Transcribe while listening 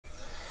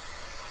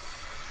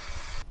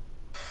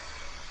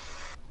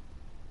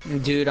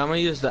Dude, I'm gonna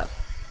use that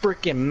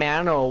freaking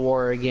Mana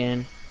War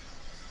again.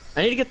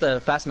 I need to get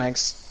the Fast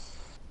Max.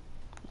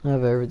 I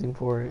have everything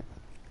for it.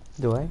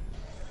 Do I?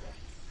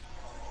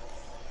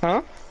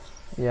 Huh?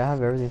 Yeah, I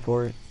have everything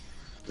for it.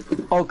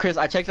 Oh, Chris,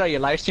 I checked out your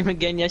live stream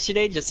again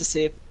yesterday just to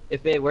see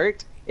if it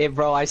worked. Hey,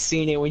 bro, I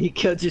seen it when you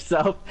killed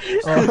yourself.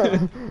 Oh, I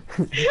had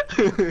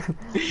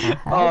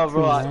Oh, to,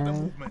 bro,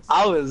 man.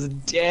 I was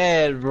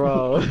dead,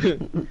 bro.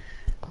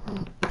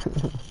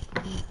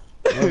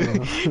 Oh,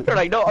 no. You're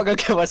like, no, I'm gonna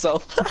kill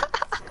myself.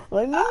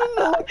 Like, no, no,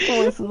 no, I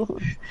kill myself.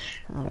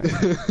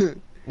 Alright.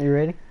 You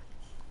ready?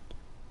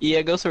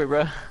 Yeah, go for it,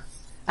 bro.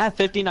 I have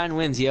 59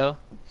 wins, yo.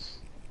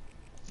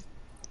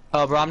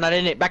 Oh, bro, I'm not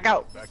in it. Back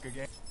out. Back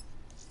again.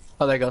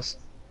 Oh, there it goes.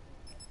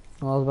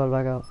 I was about to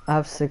back out. I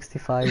have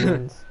 65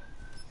 wins.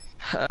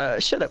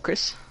 Shut up,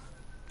 Chris.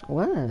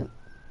 What?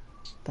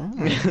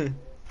 Damn.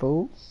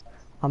 Fool.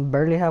 I'm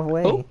barely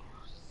halfway. Oh.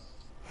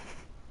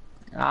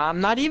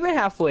 I'm not even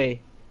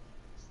halfway.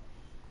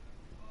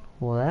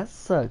 Well, that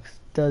sucks,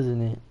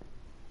 doesn't it?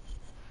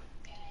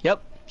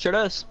 Yep, sure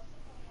does.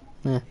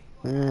 Eh,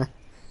 eh,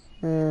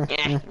 eh,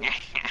 eh,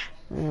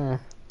 eh.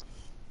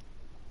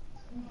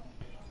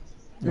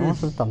 I want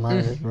some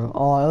tamales, bro.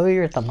 Oh, I owe you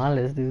your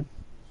tamales, dude.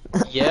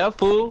 Yeah,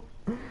 fool.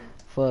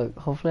 Fuck.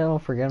 Hopefully I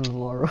don't forget them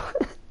tomorrow.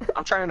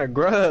 I'm trying to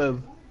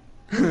grub.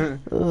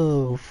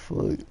 Oh,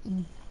 fuck.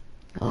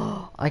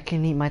 Oh, I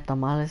can eat my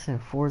tamales in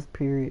fourth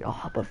period.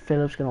 Oh, but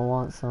Philip's gonna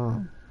want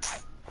some.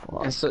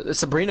 Fuck. And so,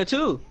 Sabrina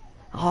too.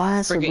 Oh,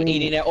 that's Freaking Sabrina.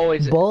 eating it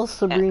always. Both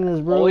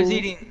Sabrinas, bro.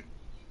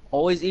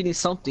 Always eating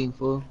something,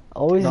 fool.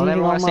 Always Don't eating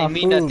ever all wanna say my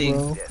me food, nothing.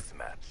 bro.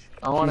 Deathmatch.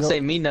 I don't wanna She's say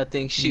me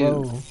nothing. Shoot.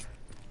 Bro.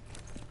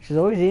 She's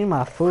always eating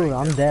my food.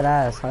 I'm dead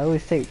ass. I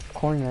always take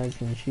corn nuts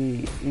and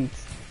she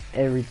eats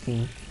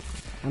everything.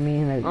 I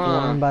mean, like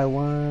one by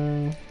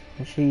one.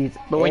 And she eats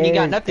But when you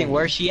got nothing, everything.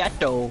 where's she at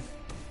though?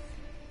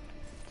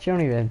 She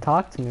don't even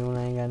talk to me when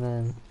I ain't got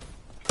nothing.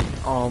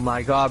 Oh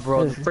my god,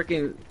 bro. The Listen.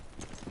 freaking.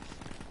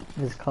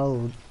 It's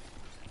cold.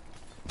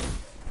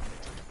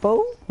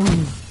 Bo? Oh,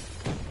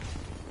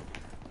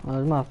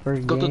 this is my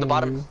first Go game. to the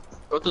bottom. dude.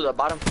 Go to the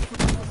bottom.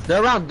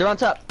 They're around. They're on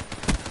top.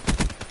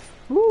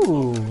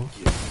 Ooh.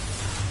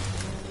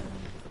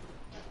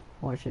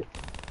 Watch it.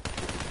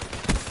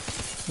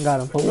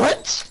 Got him.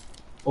 What?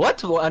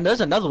 What? Well, and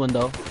there's another one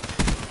though.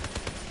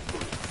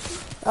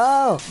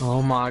 Oh!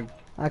 Oh my.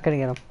 I couldn't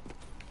get him.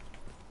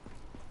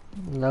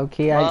 Low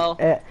key, Well.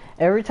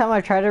 every time I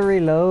try to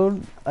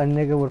reload, a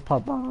nigga would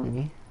pop out on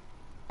me.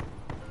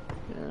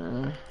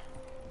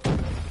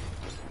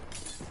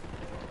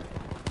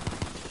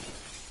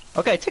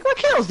 Okay, take my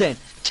kills then.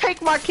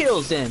 Take my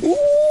kills then.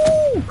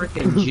 Ooh!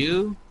 Freaking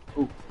Jew.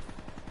 Ooh.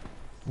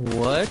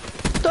 What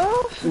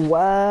the?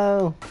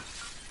 Wow.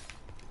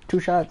 2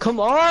 shots. Come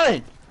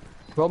on,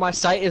 bro. My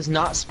sight is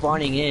not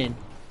spawning in.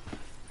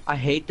 I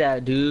hate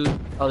that, dude.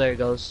 Oh, there it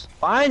goes.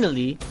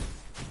 Finally.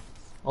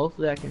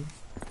 Hopefully I can.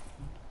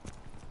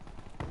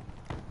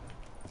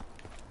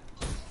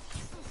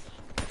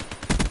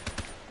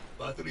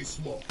 Battery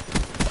small.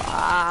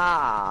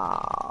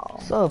 Wow.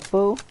 What's up,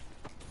 fool?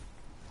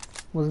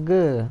 What's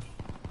good?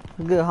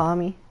 What's good,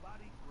 homie?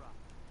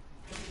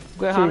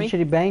 Good, Chitty homie.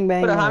 chitty bang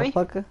bang, What up, homie?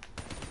 motherfucker.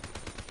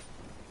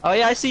 Oh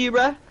yeah, I see you,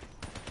 bruh.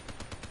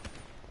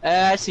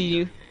 I see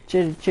you.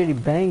 Chitty chitty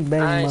bang bang,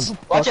 Nice.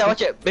 motherfucker. Watch out,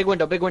 watch it. Big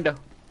window, big window.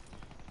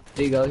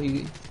 There you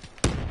go.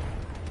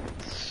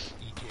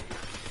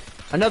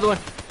 Another one.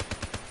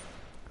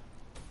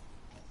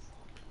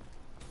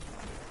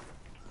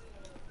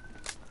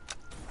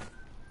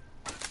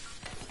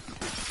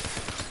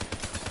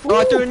 Oh,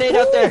 I threw a nade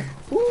out there.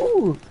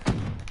 Ooh.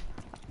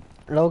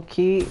 Low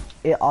key,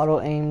 it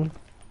auto aimed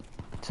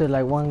to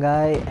like one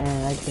guy,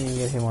 and I couldn't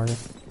get him on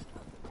this.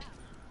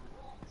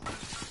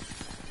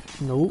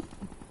 Nope.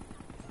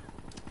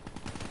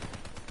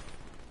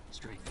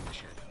 Straight from the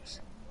shadows.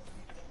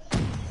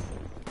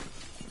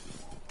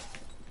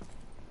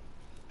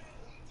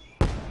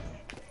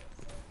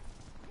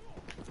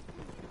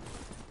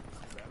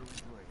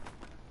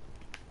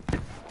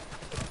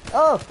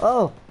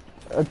 Oh,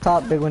 oh,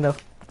 top big window.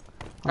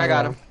 I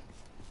got him.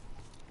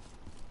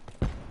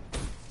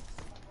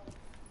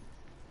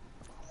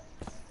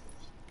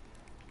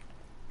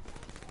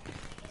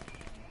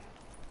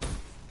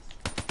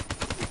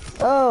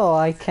 Oh,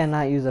 I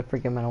cannot use a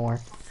freaking Man of War.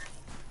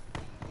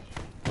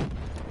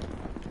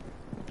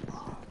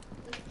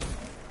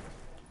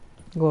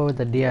 Go with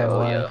the DIY.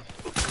 Oh yeah.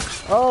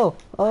 Oh,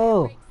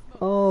 oh,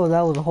 oh,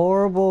 that was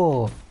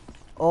horrible.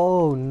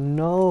 Oh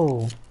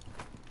no.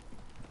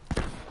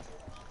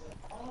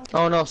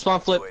 Oh no,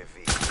 spawn flip. UAV.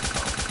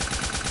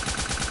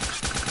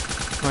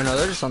 Oh no,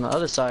 they're just on the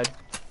other side.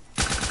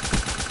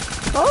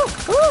 Oh,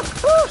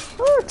 oh, oh,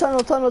 oh,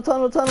 tunnel, tunnel,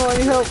 tunnel, tunnel, I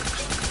need help.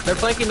 They're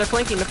flanking, they're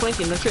flanking, they're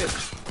flanking, no trip.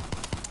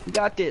 You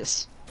got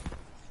this.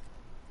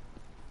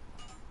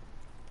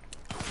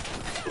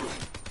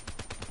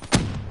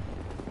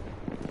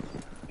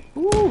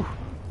 Ooh,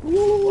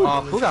 ooh,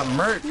 Oh, who got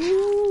murked?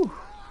 ooh,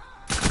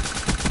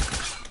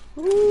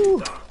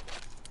 ooh,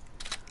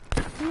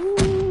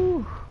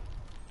 ooh,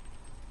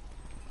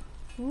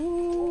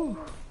 ooh.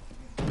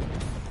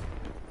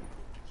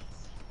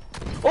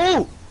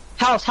 Oh!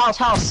 House, house,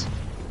 house!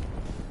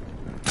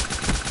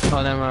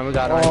 Oh, never mind, we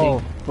got it, I Oh,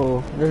 think.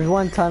 fool. There's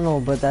one tunnel,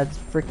 but that's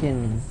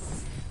freaking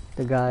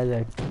the guy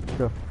that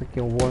the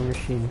freaking war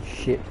machine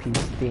shit piece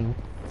thing.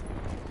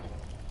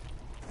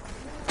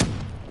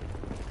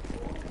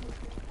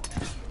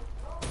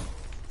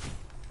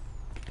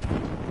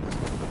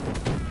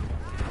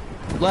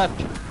 Left.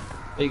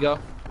 There you go.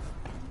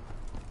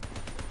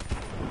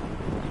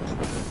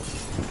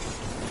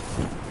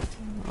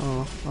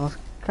 Oh, I was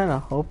kind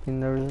of hoping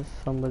there was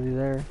somebody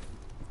there.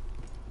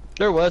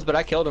 There was, but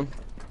I killed him.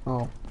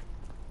 Oh.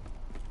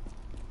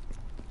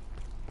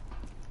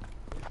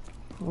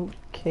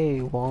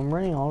 Okay, well I'm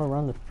running all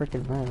around the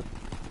freaking map.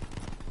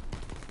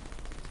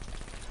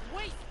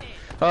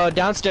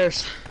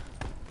 Downstairs.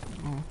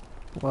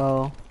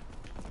 Well,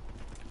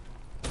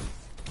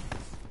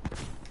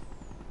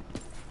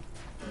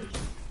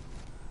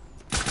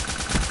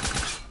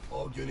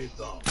 All units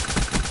down.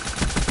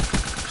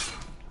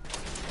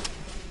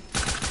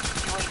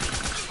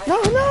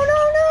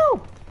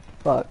 no!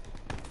 Fuck.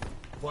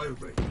 Fire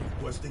break.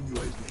 Requesting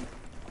UAV.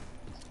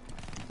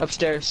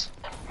 Upstairs.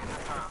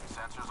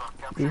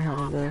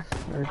 Behind us,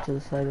 or to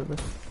the side of us.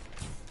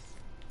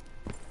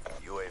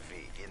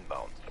 UAV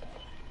inbound.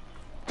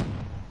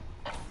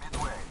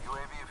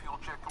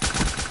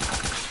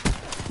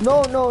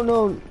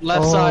 No.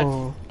 Left side.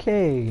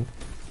 Okay.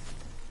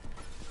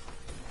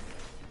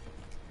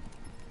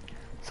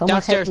 Someone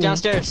Downstairs, hit me.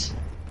 downstairs.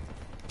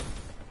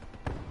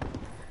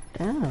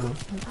 Damn.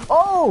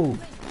 Oh!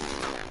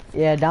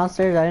 Yeah,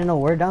 downstairs. I didn't know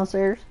where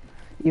downstairs,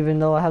 even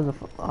though I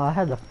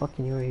had the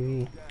fucking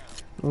UAV.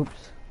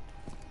 Oops.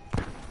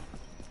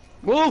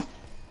 Move!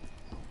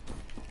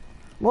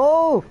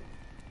 Move!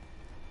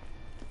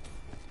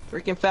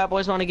 Freaking fat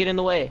boys want to get in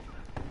the way.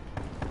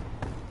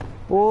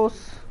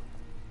 Boss.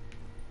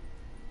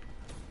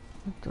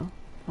 What the?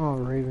 Oh,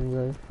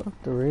 Raven's Eye. Fuck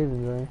the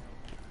Raven's Eye.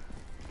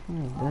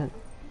 Oh, that.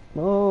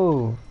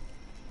 No.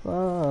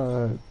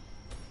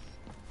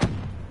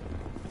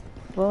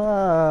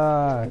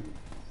 Fuck.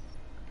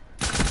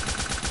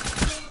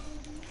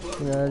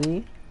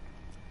 Daddy.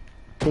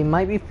 They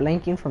might be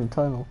flanking from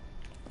tunnel.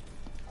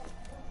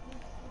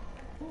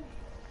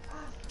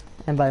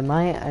 And by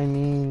might, I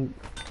mean...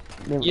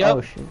 Yep.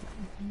 Oh, shit.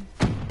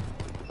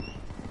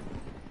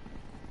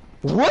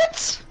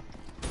 What?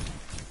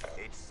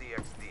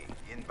 HCXD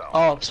inbound.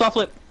 Oh, spot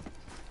flip.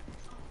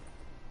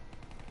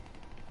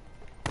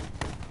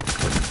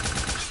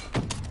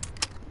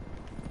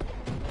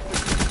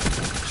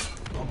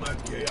 Combat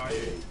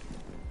KIA.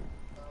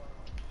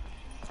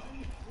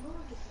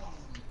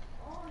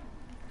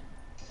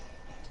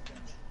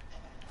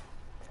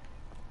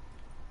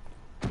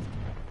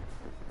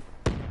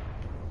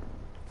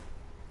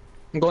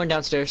 I'm going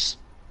downstairs.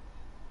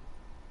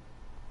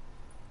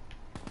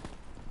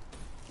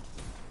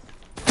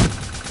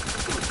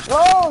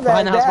 Oh,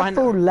 Behind the house, that behind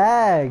the- fool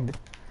lagged.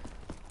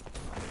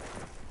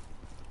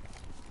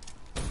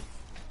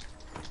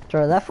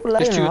 Sorry, that fool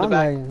lagged. There's two in the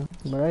back. Lagging,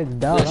 but I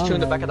doubt There's I'm two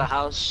in the back of the lagging.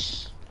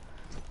 house.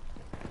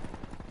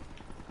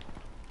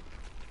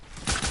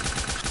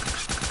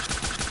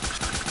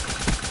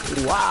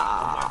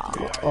 Wow.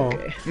 Oh.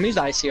 Okay. I'm gonna use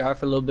the ICR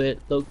for a little bit,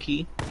 low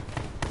key.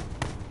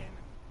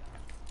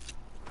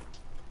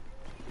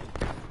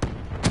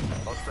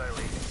 Hostile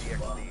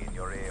HCXD in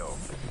your AO.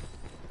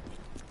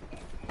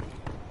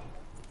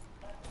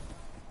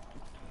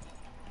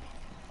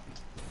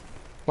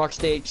 Watch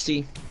the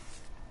HC.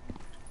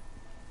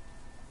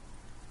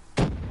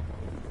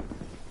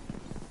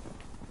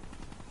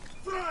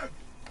 Frag!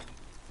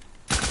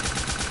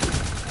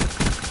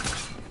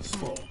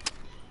 Small.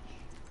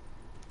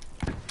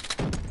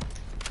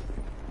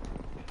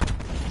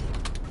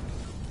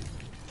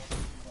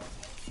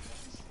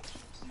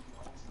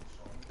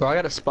 Bro, I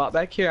got a spot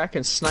back here. I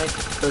can snipe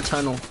the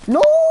tunnel.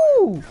 No!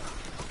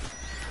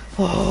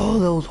 Oh,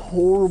 that was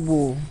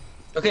horrible.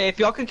 Okay, if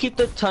y'all can keep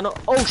the tunnel.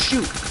 Oh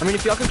shoot! I mean,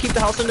 if y'all can keep the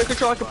house under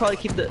control, I could probably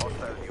keep the.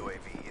 Hostile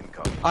UAV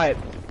incoming. All right.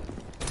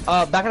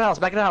 Back of the house.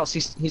 Back of the house.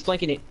 He's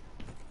flanking it.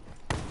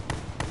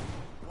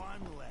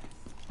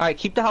 All right,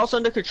 keep the house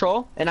under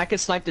control, and I can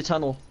snipe the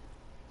tunnel.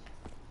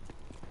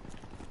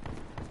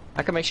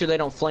 I can make sure they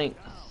don't flank.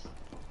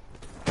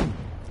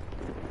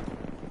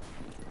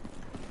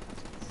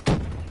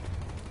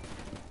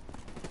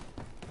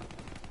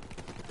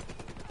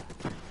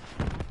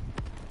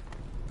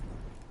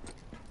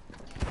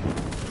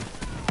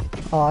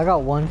 Oh, I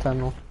got one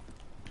tunnel.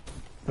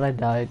 But I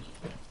died.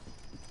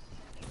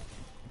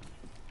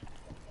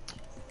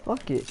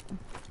 Fuck it.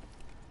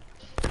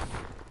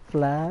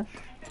 Flash.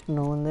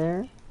 No one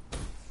there.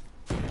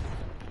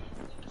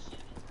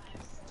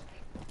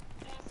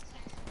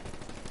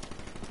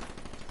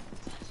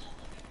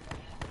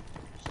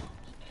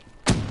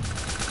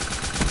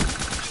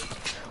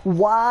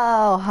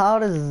 Wow, how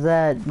does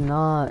that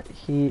not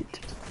hit?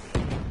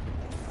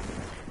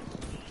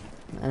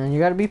 And you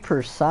gotta be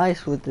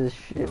precise with this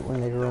shit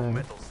when they No run.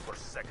 medals for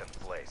second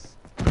place.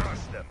 Crush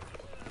them.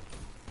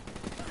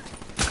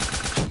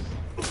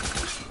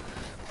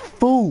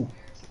 Fool!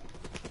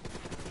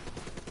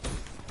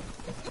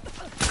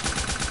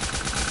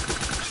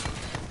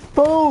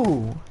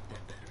 Fool!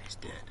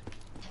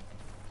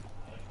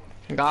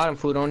 Got him,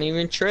 fool. Don't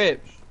even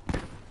trip.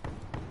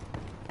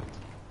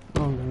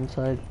 On the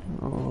inside.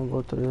 I'll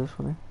go through this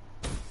way.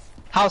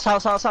 House,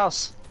 house, house,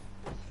 house.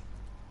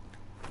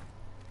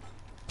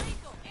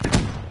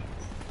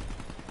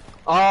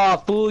 Oh,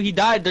 fool, he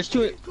died. There's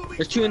two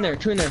in there,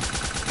 two in there.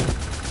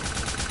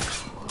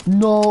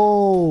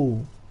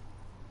 No!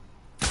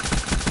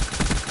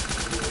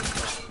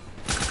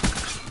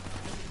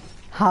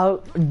 How,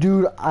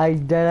 dude, I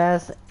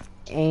deadass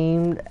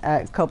aimed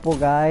at a couple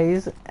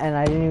guys and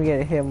I didn't even get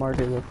a hit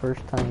marker the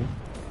first time.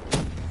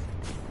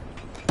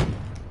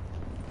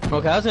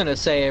 Okay, I was gonna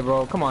say,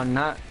 bro, come on,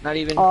 not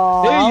even.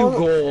 Oh, There you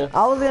go.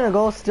 I was gonna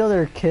go steal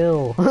their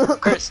kill.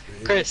 Chris,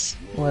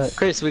 What?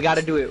 Chris, we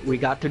gotta do it. We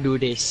got to do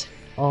this.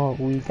 Oh,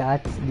 we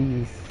got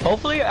these.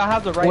 Hopefully, I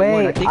have the right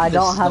one. Wait, think I this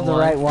don't is have the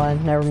one. right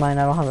one. Never mind,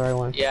 I don't have the right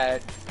one. Yeah,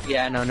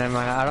 no, never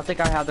mind. I don't think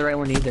I have the right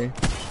one either.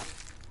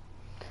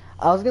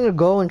 I was gonna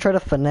go and try to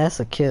finesse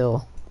a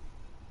kill,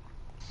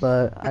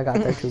 but I got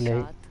there too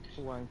late. Shot,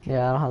 one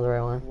Yeah, I don't have the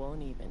right one.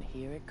 won't even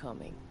hear it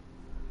coming.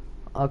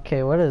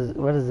 Okay, what does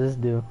this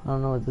do? I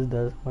don't know what this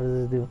does. What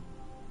does this do?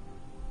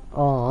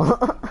 Oh.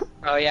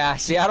 Oh yeah,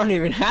 see, I don't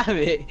even have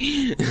it.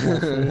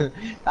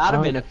 That'd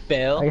have been a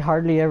fail. I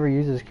hardly ever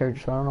use this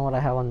character, so I don't know what I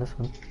have on this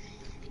one.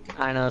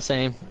 I know,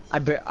 same.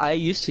 I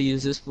used to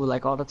use this fool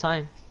like all the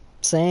time.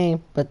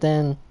 Same, but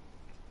then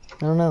I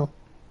don't know.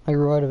 I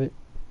grew out of it.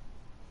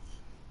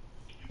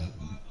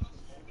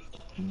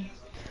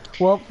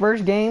 Well,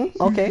 first game,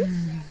 okay.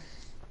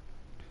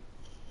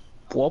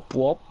 Whoop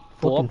whoop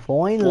Fucking whoop.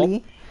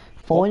 finally,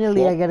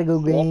 finally, I got a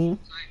good game.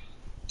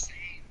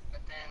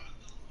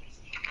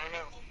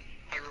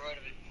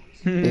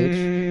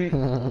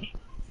 Bitch.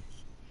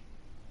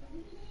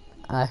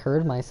 I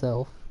heard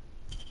myself.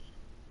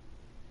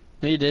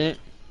 No, you didn't.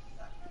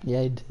 Yeah,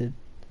 I did.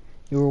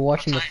 You were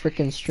watching the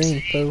freaking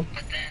stream, though.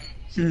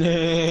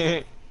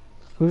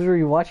 Whose were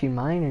you watching,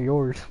 mine or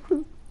yours?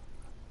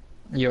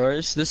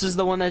 Yours. This is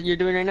the one that you're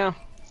doing right now.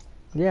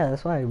 Yeah,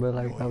 that's why. But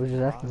like, I was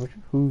just asking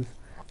who's.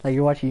 Like,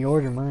 you're watching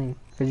yours or mine?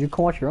 Cause you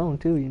can watch your own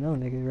too, you know,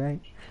 nigga, right?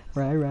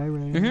 Right.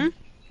 Mhm.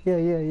 Yeah.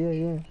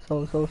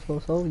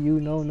 So. You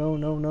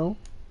no.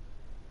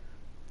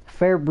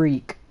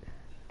 Fairbreak.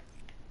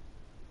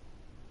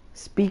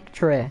 Speak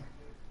Tre.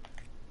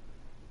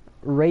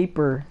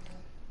 Raper.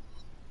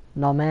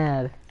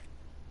 Nomad.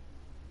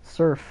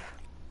 Surf.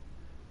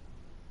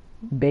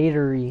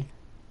 Batery.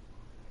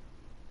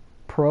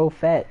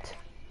 Prophet.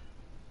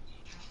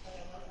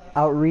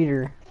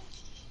 Outreader.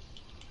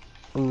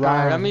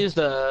 Alright, I'm Rhyme.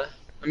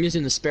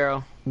 using the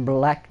sparrow.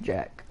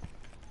 Blackjack.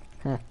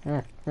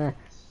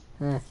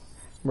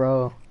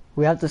 Bro,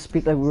 we have to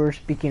speak like we were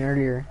speaking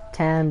earlier.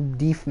 Tam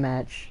Deef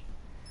match.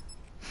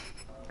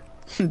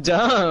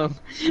 Dumb.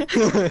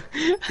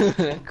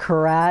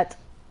 Karat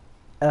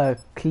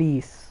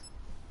Cleese.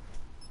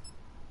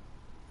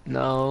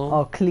 No.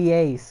 Oh,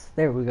 Clease.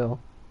 There we go.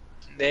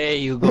 There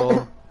you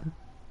go.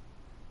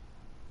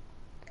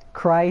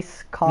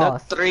 Christ Nook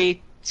Cost.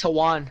 3 to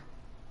 1.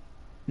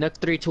 Nook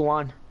 3 to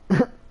 1.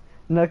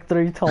 Nook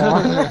 3 to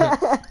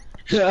 1.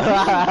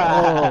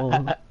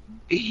 Oh.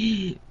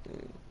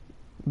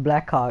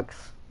 Blackhawks.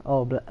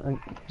 Oh,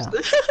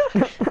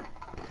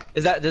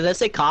 yeah. Does that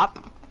say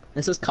cop?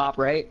 This is cop,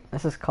 right?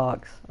 This is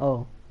Cox.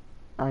 Oh.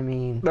 I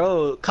mean,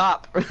 No,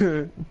 cop.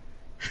 this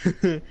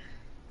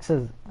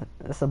is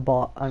a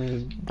bot. I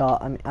mean,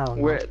 dot. I mean, I don't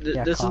know.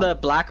 Yeah, this is Cox. the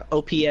black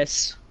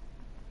OPS.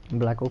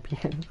 Black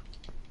OPN.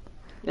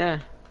 Yeah.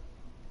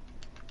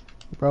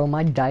 Bro,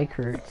 my dike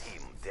hurts.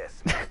 Team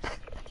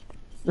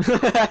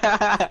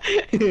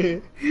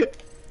deathmatch.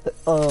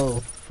 Oh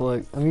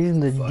fuck! I'm using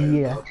the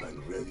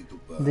Pipeline ready to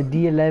burn. the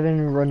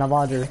D11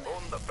 Renavader.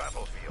 On the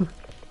battlefield.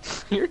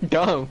 You're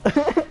dumb.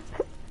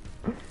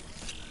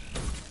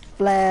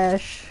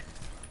 Flash.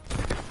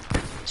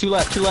 Two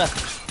left.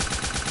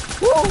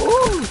 Woo,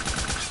 woo.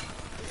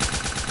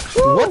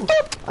 What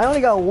the? I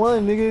only got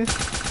one, nigga.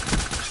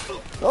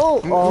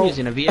 Oh, I'm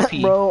using a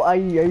VIP. Bro, I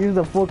used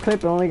a full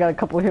clip and only got a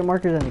couple hit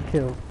markers and a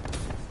kill.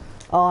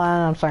 Oh,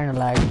 and I'm starting to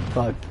lag.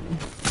 Fuck.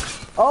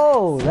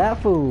 Oh,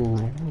 that fool.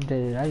 I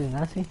did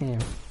not see him.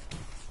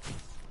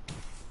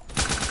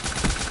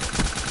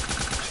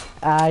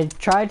 I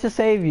tried to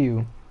save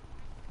you.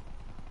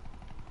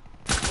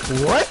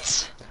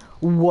 What?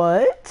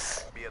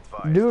 What? Be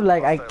advised. Dude,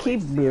 like, I hostile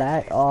keep HCXD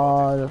lag.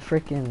 Oh, the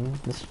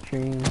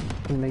stream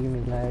is making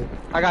me lag.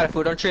 I got it,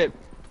 fool. Don't trip.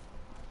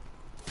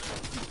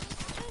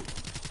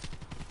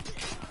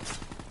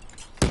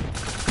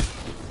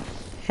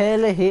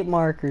 Hella hit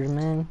markers,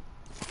 man.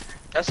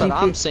 That's what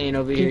I'm saying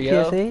over here,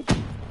 yo. PPS8?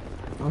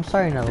 I'm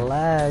starting to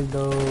lag,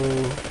 though.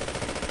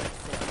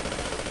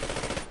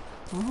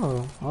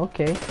 Oh,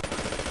 okay.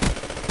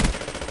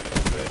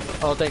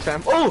 Oh, thanks,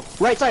 fam. Oh,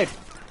 right side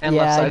and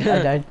Yeah, left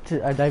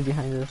side. I died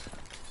behind this.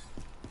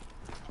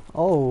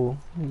 Oh,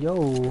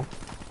 yo.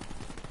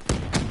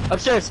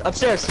 Upstairs.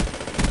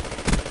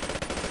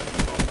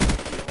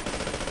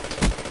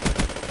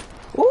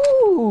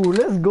 Ooh,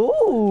 let's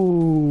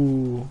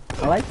go.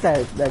 I like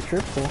that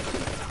triple.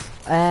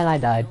 And I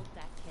died.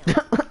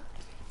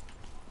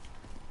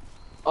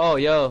 Oh,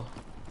 yo.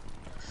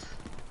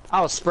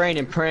 I was spraying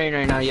and praying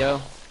right now,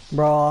 yo.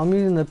 Bro, I'm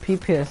using the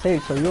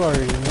PPSH, so you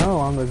already know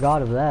I'm the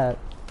god of that.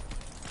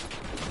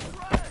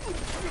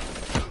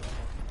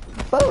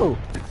 Boo!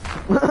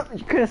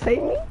 You could've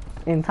saved me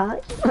in time?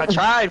 I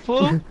tried,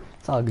 fool.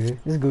 It's all good.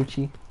 It's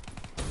Gucci.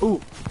 Ooh,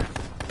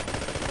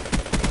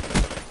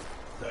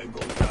 Tango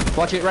down.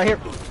 watch it right here.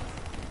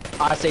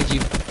 I saved you.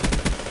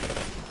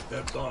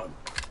 Stepped on.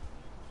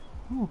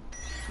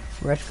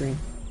 Red screen.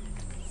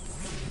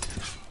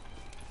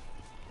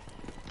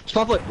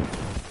 Spawn foot.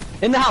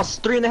 In the house.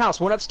 3 in the house.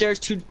 1 upstairs,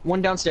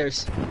 1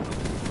 downstairs.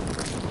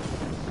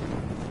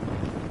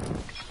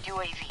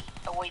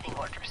 UAV awaiting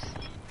orders.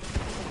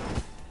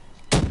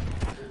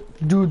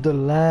 Dude, the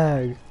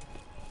lag.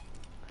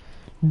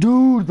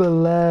 Dude, the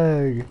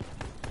lag.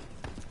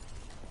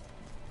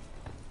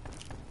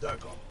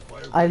 Tango.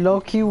 Fire. I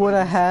low-key would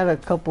have had a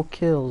couple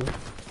kills,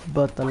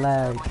 but the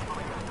lag.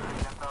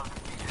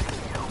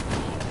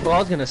 Well, I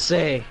was gonna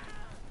say.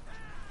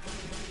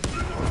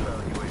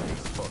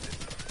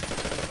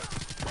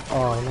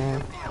 Oh,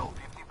 man.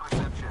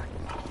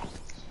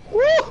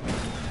 Woo!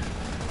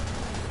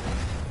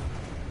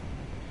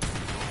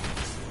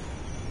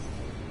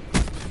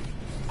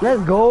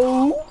 Let's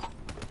go!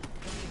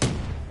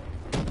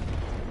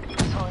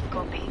 Solid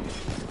copy.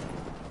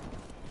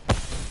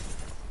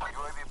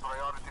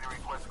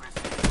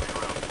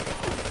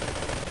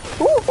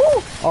 Woo,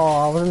 woo.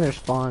 Oh, I was in their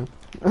spawn.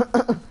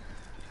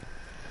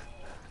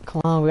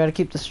 Come on, we gotta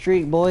keep the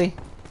streak, boy.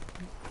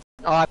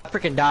 Oh, I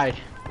freaking died.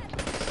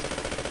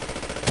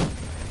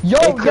 Yo,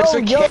 Hey, Chris, yo,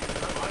 we yo! can't-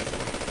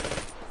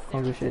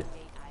 Oh, good shit.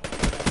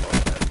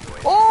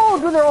 Oh,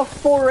 dude, they're all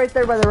 4 right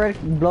there by the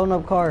red blown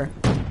up car.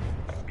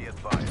 Be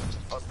advised.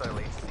 Hostile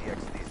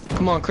HCXDs.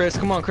 Come on, Chris.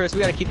 Come on, Chris.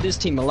 We gotta keep this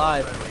team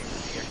alive.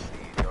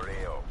 HCXD, your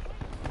AO.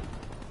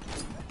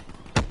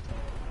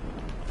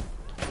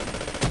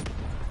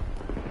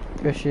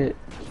 Good shit.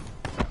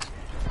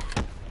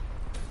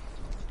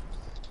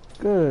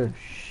 Good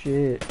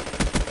shit.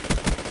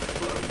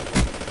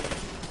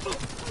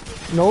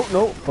 Nope,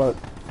 nope, fuck.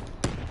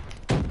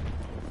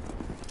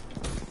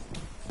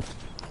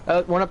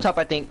 1 up top,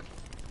 I think.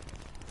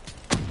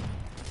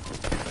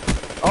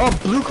 Oh,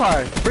 blue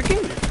card.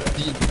 Freaking.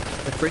 Dude,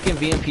 the freaking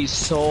VMP is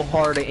so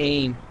hard to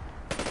aim.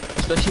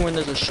 Especially when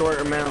there's a short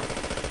amount.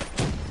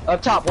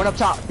 Up top. 1 up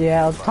top.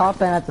 Yeah, up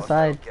top and at the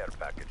Hostile side. care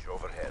package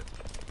overhead.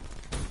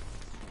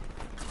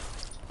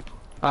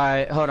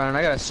 Alright, hold on.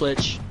 I gotta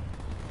switch.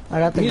 I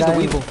got the Use guy. the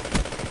Weevil.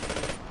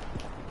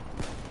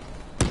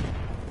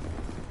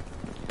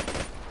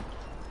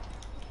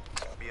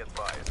 Be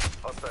advised.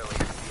 Hostile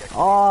HCXD.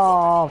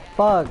 Oh,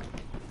 fuck.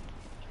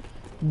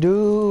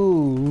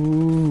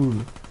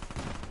 Dude.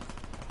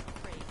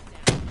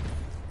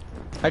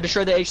 I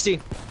destroyed the HC.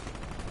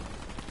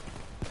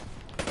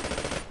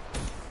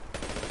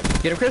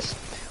 Get him, Chris?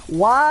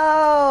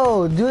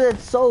 Wow, dude,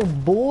 that's so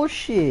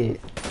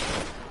bullshit.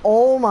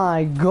 Oh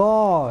my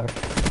god.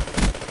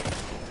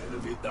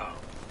 Enemy down.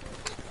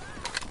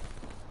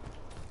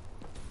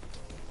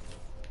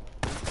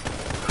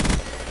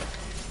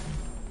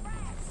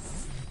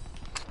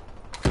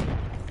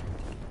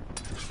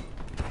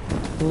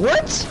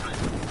 What?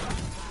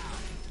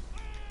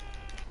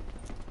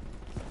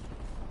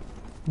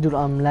 Dude,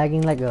 I'm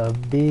lagging like a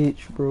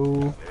bitch, bro.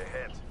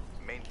 Ahead.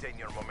 Maintain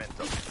your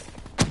momentum.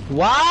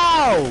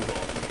 Wow!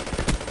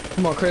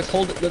 Come on, Chris.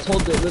 Hold it. Let's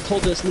hold it. Let's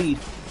hold this lead.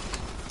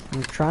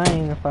 I'm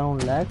trying if I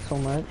don't lag so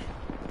much.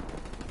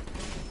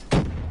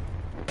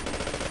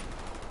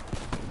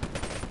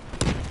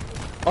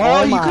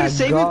 Oh, you my could've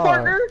saved me, God.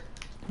 partner?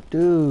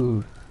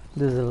 Dude,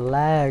 there's a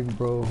lag,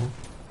 bro.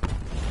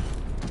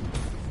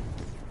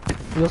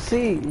 You'll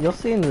see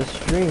in the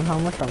stream how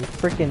much I'm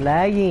freaking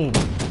lagging.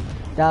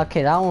 Yeah,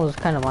 okay, that one was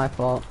kind of my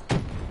fault.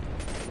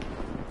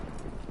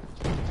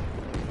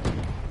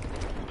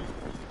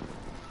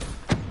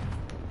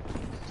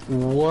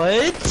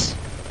 What?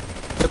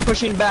 They're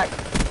pushing back.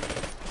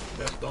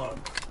 Stepped on.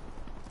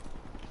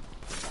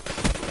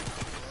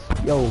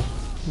 Yo,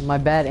 my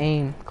bad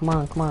aim. Come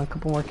on, a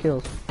couple more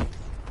kills.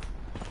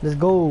 Let's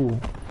go.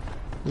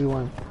 We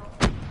won.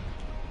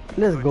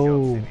 Let's Good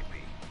go. job,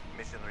 CVP.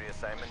 Mission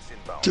reassignments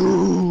inbound.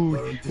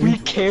 Dude, we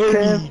carried.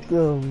 Kept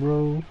them,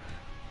 bro.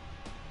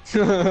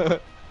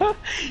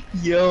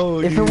 Yo,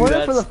 If it dude,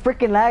 wasn't for the that's-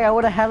 freaking lag, I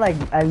would have had like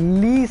at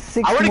least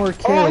 6 I more would've.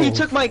 kills. Oh, he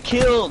took my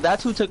kill.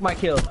 That's who took my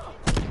kill.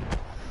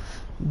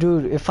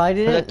 Dude, if I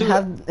didn't dude-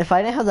 have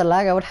the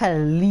lag, I would have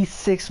had at least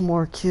 6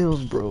 more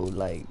kills, bro.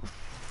 Like,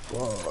 fuck.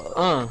 There's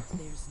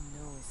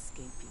no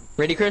escaping.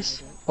 Ready,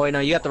 Chris? Oh wait, no,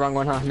 you got the wrong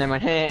one, huh? Never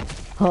mind. Hey,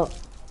 Huh.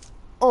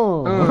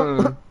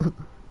 Oh.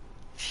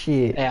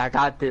 Shit. I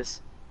got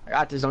this. I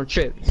got this. Don't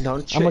trip. Don't I'm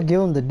gonna trip. give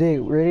him the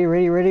dig.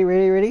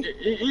 Ready?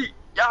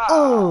 Yeah.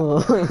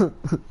 Oh.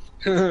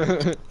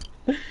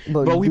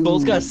 Bro, we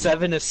both got dude,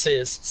 7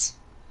 assists.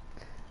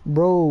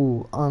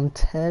 Bro, I'm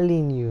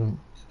telling you,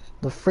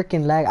 the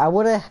freaking lag. I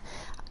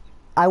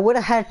would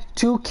have had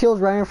 2 kills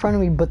right in front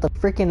of me, but the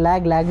freaking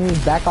lag lagged me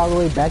back all the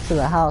way back to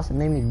the house and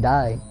made me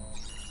die.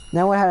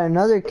 Then we had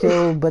another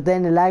kill, but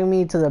then it lagged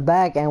me to the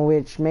back, and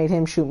which made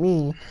him shoot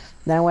me.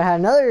 Then we had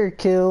another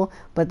kill,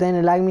 but then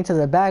it lagged me to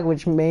the back,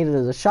 which made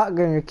the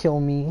shotgunner kill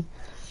me.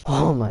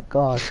 Oh my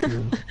gosh,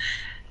 dude.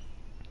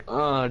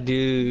 Oh,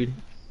 dude.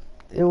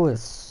 It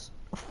was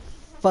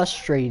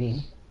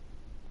frustrating.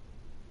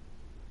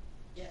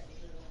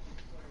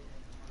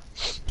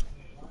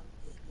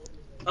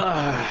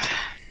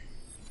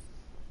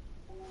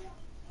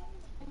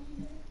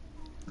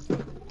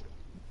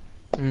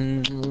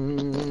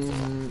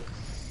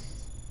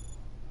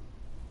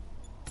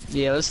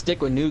 Yeah, let's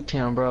stick with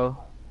Nuketown, bro.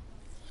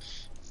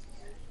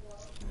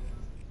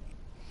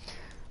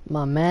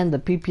 My man, the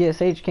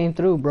PPSH came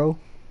through, bro.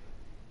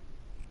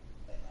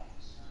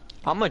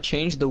 I'm gonna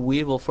change the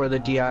Weevil for the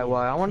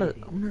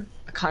DIY.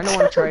 I kind of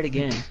want to try it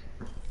again.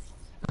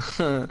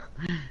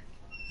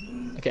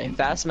 Okay,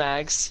 fast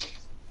mags,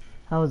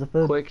 How was the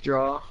food? quick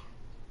draw.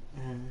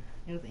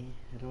 It was,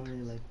 I don't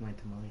really like my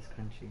tamales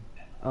crunchy.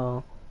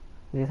 Oh,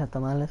 these have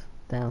tamales?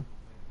 Damn.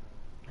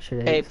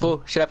 Should Hey,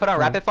 fool, should I put on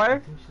Yeah. rapid I fire?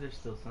 think there's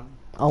still some.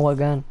 Oh, what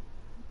gun?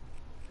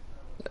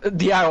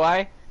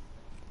 DIY?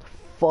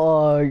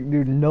 Fuck,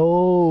 dude,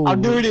 no.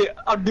 I'm doing it.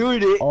 I'm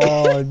doing it.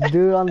 Oh,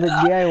 dude, on the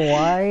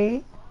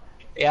DIY?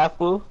 Yeah,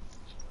 fool.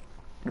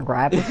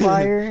 Rapid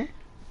fire?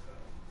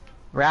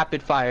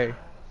 Rapid fire.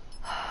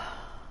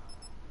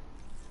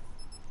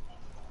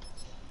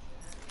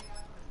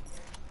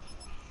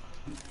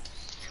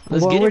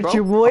 Let's Going get it, with bro.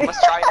 you, boy.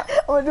 Let's try it.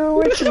 I'm doing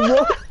with you,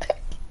 bro.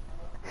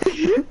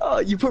 Oh,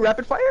 you put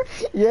rapid fire?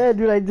 Yeah,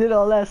 dude, I did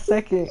all that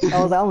second.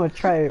 I was like, I'm gonna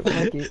try it.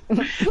 Fuck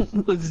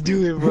it. Let's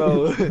do it,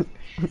 bro.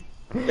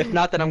 If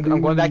not, then I'm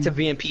going back to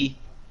VMP.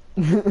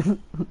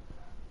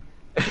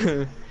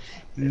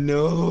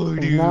 No,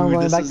 dude. Now I'm going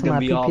this back is to gonna my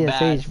be all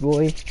bad. PPSH,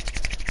 boy.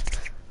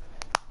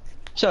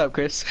 Shut up,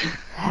 Chris.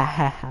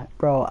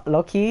 Bro,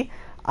 low key,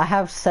 I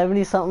have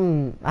 70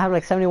 something. I have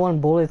like 71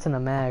 bullets in a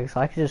mag, so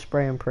I could just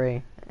spray and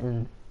pray.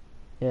 And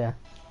yeah.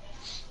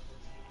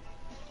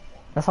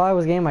 That's how I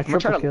was getting my gonna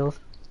try triple to- kills.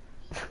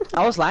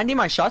 I was landing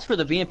my shots for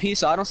the VMP,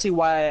 so I don't see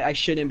why I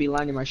shouldn't be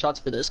landing my shots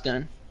for this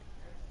gun.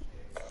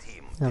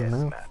 Team I don't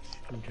know. deathmatch.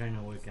 I'm trying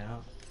to work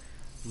out.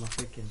 My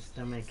freaking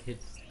stomach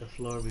hits the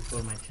floor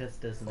before my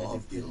chest does, and I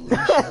Of do the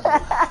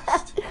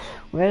fist.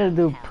 We had to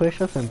do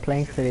push-ups and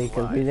planks today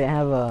because we didn't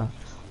have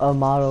a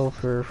model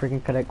for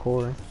freaking cadet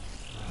corps.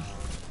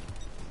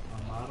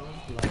 A model?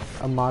 Like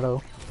A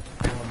motto.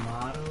 a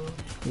model?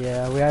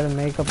 Yeah, we had to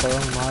make up our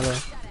own motto.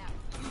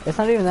 It's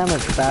not even that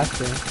much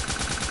faster.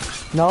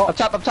 No, Up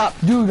top, up top.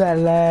 dude, that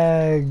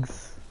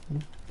lags.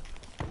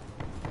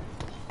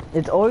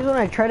 It's always when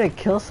I try to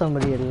kill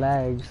somebody, it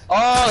lags.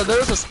 Oh, there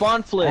was a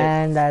spawn flip.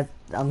 And that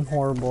I'm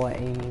horrible at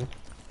aiming.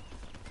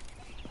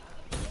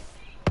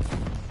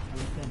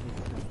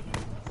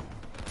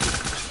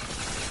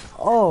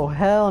 Oh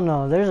hell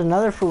no! There's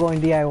another fool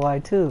going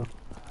DIY too.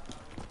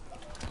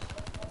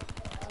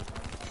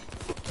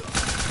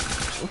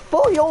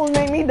 Fool, you almost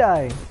made me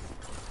die.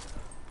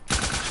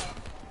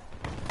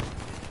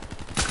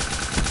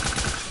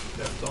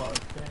 That's on.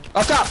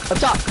 Up top, up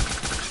top.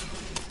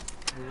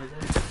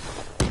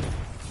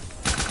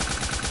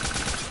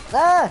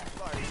 Ah!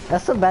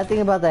 That's the bad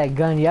thing about that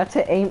gun. You have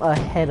to aim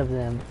ahead of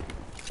them.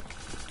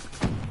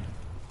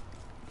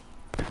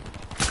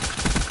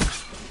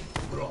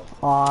 Bro.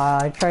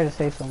 Aw, I tried to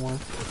save someone.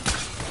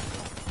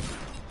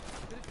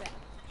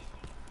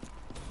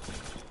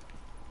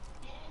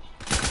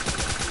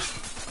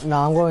 No,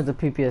 I'm going with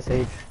the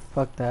PPSH.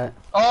 Fuck that.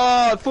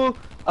 Oh, fool.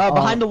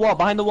 Behind the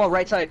wall,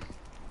 right side.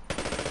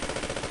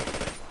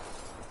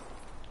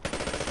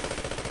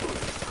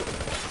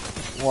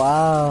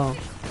 Wow.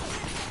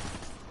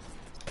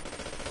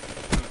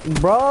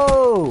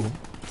 Bro!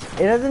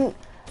 It doesn't...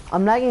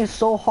 I'm lagging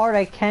so hard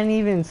I can't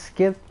even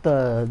skip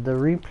the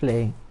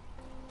replay.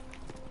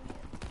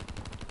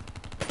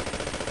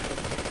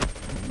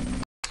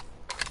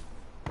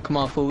 Come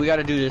on, fool. We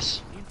gotta do this.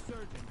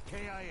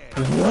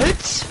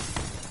 What?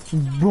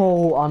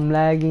 Bro, I'm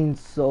lagging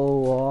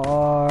so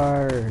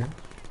hard.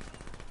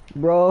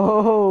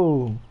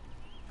 Bro!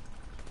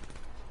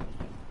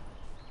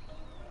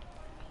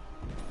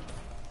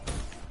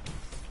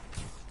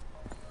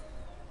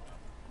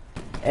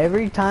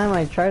 Every time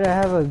I try to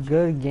have a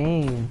good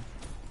game.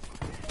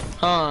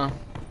 Huh.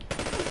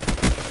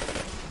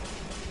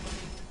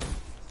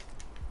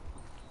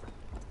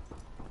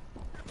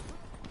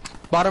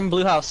 Bottom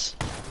blue house.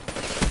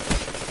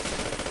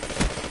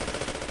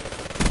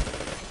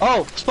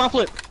 Oh, spawn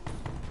flip.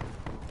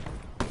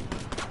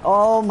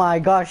 Oh my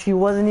gosh, he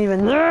wasn't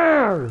even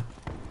there!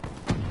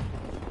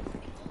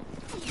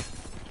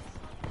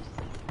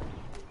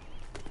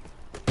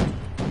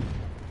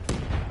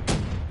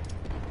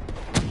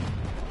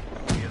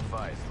 Be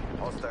advised.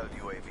 Hostile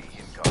UAV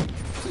incoming.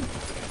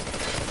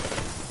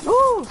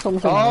 Oh,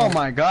 someone said Oh no.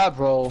 my god,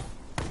 bro.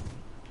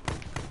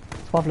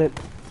 Spot flip.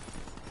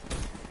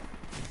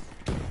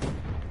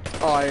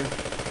 Oh,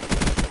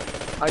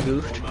 I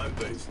goofed. On my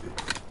base.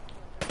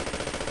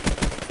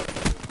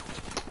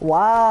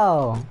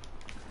 Wow.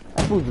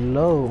 That was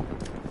low.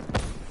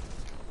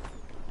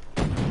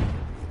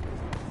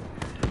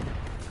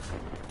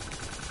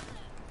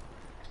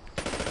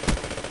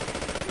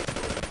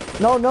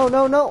 No, no,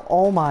 no, no.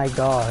 Oh my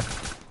god.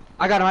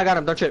 I got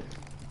him, don't trip.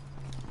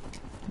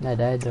 I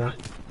died though.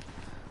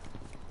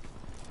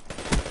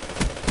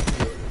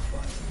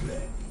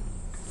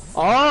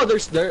 Oh,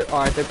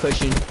 alright, they're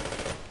pushing.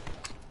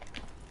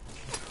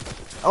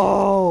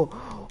 Oh,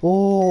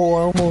 oh,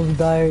 I almost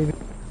died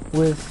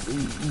with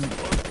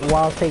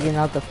while taking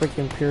out the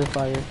freaking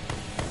purifier.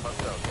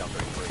 Hostile counter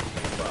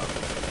UAV above.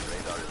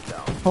 Radar is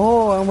down.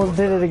 Oh, I almost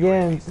did it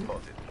again.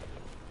 Spotted.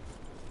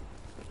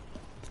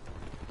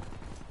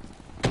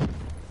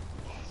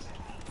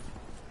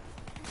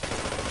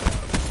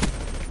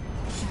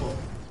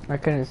 I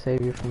couldn't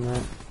save you from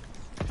that.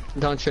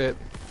 Don't trip.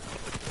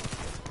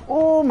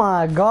 Oh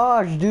my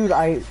gosh, dude,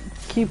 I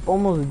keep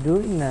almost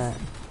doing that.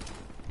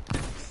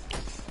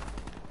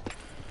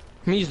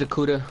 Let me use the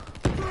Kuda.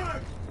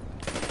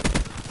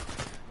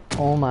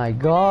 Oh my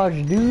gosh,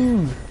 dude.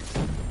 Be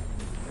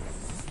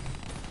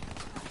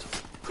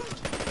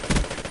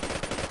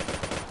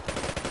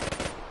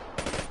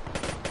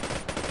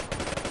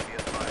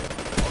advised.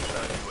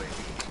 Hostile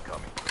UAV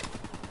incoming.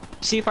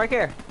 See if I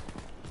care.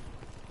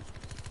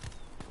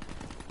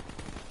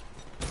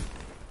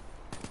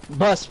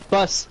 Bus.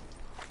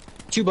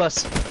 2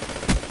 bus.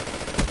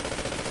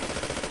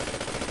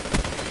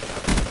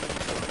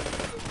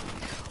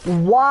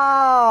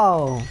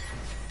 Wow.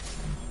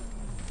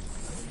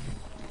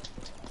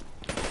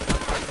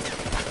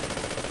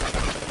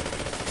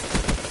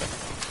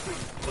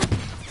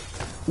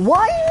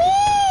 Why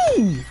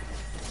me?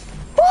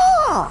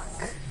 Fuck.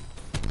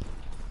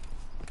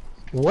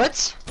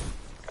 What?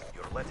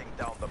 You're letting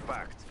down the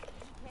pact.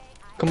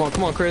 Come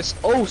on, Chris.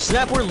 Oh,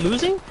 snap, we're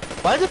losing?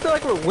 Why does it feel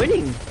like we're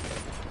winning?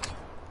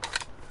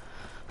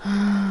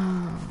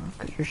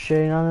 Cause you're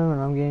shitting on him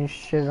and I'm getting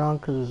shit on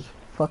cause it's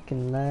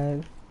fucking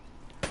lag.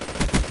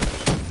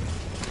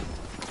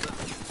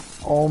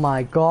 Oh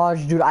my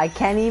gosh, dude, I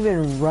can't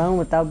even run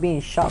without being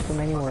shot from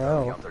anywhere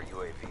Hostile else. counter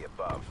UAV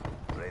above.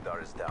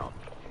 Radar is down.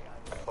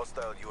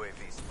 Hostile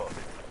UAV spotted.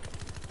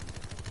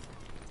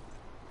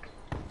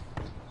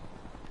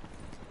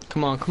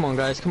 Come on,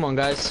 guys.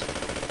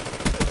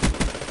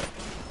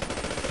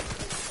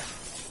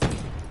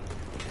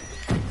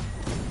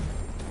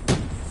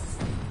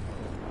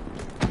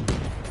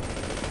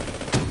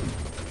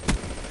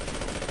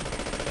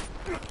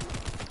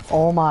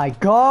 Oh my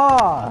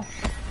gosh!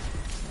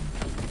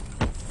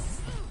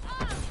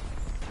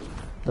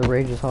 The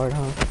rage is hard,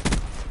 huh?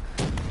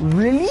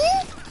 Really?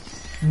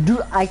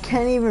 Dude, I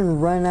can't even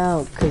run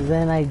out cause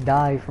then I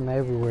die from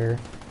everywhere.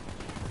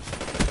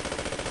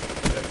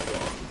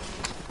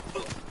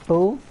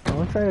 Fool,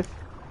 don't try to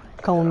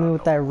come with me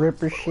with that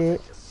ripper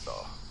shit. Just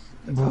saw.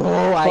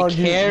 Bro, I Fuck,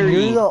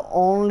 carry. You're the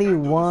only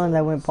one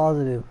that went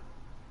positive.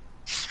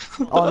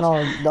 Oh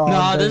no,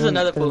 No, there's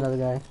another there's fool. another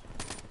guy.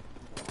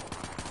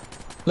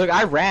 Look,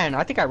 I ran.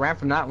 I think I ran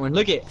from that one.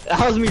 Look it.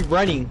 That was me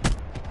running.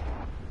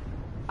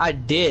 I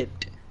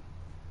dipped.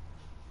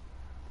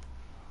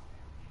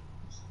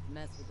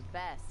 Mess with the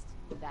best,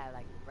 die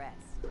like the rest.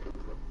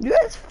 You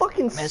guys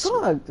fucking Mess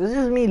suck. This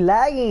is me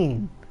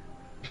lagging.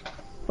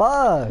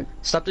 Fuck.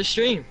 Stop the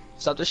stream,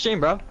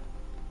 bro.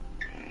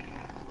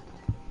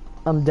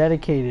 I'm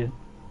dedicated.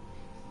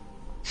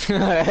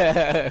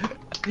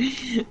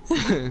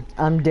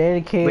 I'm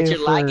dedicated But you're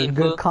for lagging,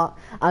 good fool.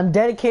 I'm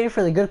dedicated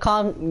for the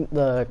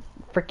the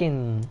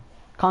freaking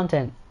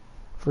content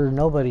for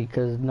nobody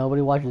because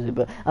nobody watches it.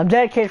 But I'm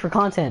dedicated for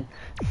content.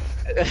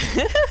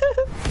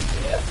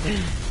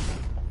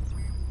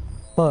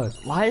 Fuck.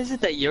 Why is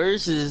it that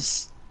yours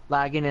is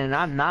lagging and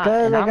I'm not?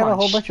 Because And I I'm got a on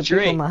whole bunch of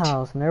people in my strict?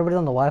 house and everybody's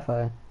on the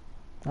Wi-Fi.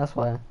 That's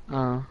why.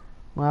 My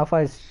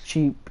Wi-Fi is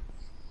cheap.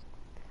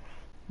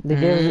 They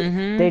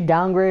Mhm. they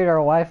downgraded our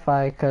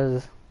Wi-Fi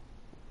because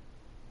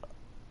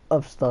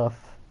of stuff.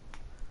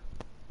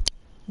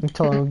 We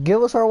told them,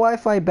 give us our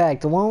Wi-Fi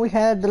back, the one we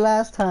had the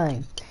last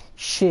time.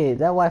 Shit,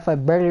 that Wi-Fi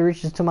barely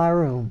reaches to my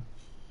room.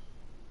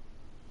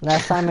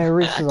 Last time it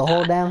reaches the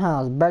whole damn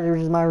house, barely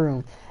reaches my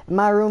room. And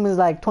my room is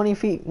like 20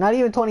 feet, not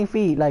even 20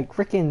 feet, like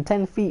freaking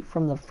 10 feet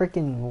from the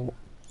freaking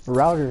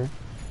router.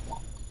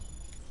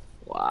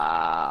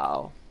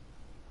 Wow.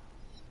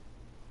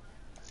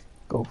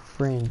 Go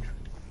fringe.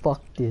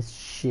 Fuck this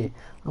shit.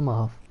 I'm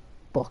a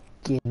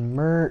fucking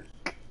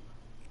merc.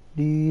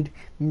 Dude.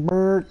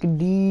 Merc,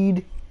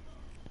 dude.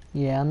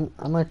 Yeah, I'm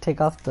gonna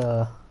take off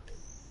the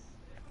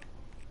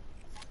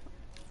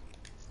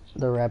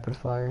rapid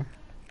fire.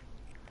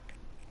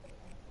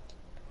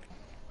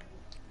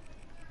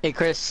 Hey,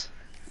 Chris.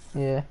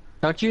 Yeah.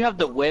 Don't you have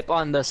the whip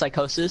on the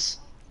psychosis?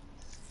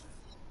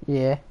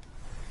 Yeah.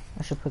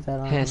 I should put that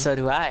on. And so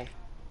do I.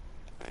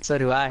 So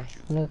do I.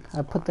 Look,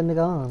 I put the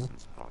nigga on.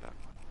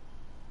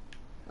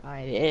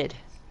 I did.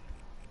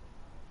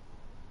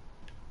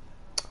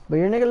 But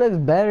your nigga looks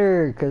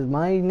better, cause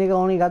my nigga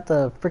only got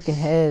the freaking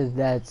head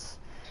that's...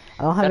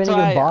 I don't have That's any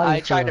why good bodies I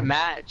for try to him.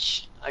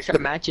 match. I try to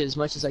match it as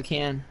much as I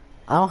can.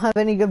 I don't have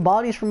any good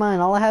bodies for mine.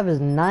 All I have is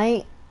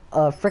Night,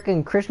 a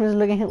freaking Christmas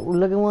looking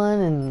one,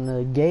 and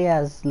a gay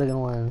ass looking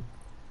one.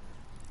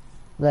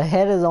 The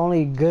head is the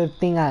only good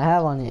thing I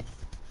have on it.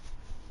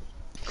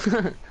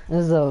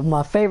 This is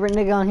my favorite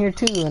nigga on here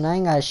too, and I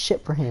ain't got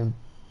shit for him.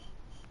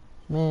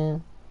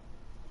 Man.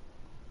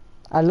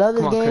 I love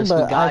this Come on, game, Chris, we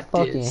but I got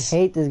fucking this.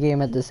 hate this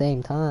game at the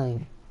same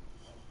time.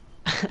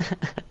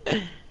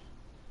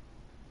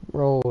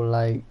 Bro,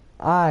 like,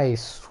 I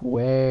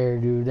swear,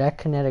 dude, that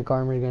kinetic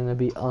armor is gonna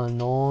be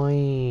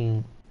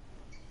annoying.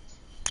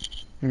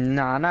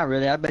 Nah, not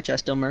really. I bet you I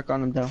still murk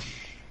on him though.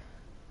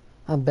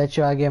 I bet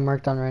you I get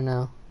murked on right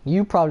now.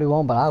 You probably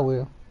won't, but I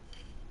will.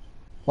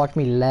 Watch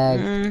me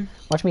lag.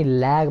 Watch me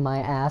lag my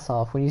ass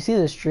off. When you see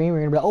the stream,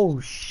 you're gonna be like,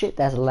 oh shit,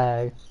 that's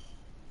lag.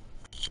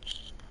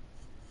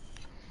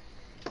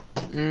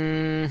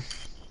 Team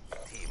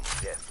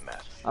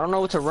deathmatch. I don't know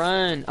what to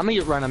run. I'm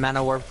gonna run a Man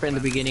of Warfare in the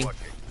beginning.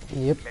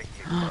 Yep. Make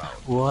you proud.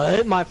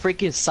 What? My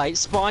freaking sight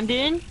spawned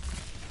in?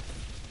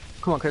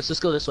 Come on, Chris, let's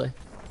go this way.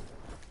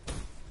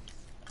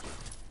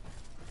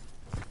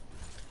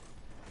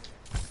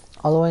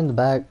 All the way in the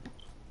back.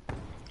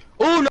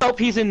 Oh, nope,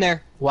 he's in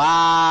there.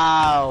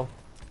 Wow.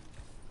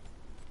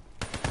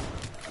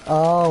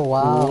 Oh,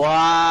 wow.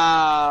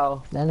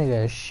 Wow. That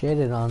nigga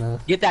shitted on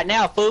us. Get that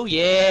now, fool.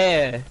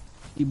 Yeah.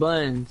 He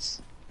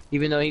buns.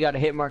 Even though he got a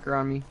hit marker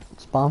on me.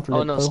 Spawn for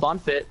Oh no, spawn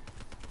fit.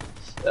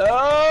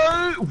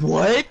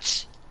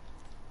 What?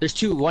 There's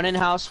two. One in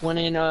house, one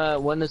in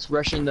one that's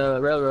rushing the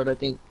railroad, I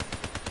think.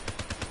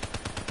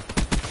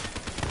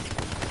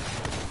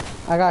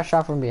 I got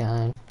shot from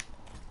behind.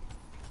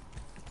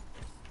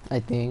 I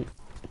think.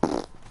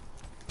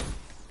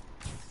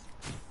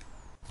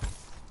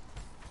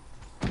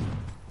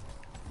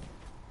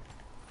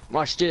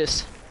 Watch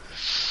this.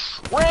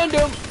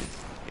 Random.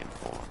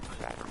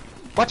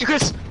 Watch it,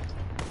 Chris.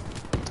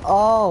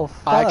 Oh,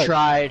 fuck. I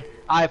tried.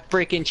 I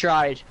freaking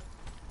tried.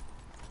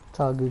 It's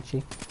all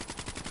Gucci.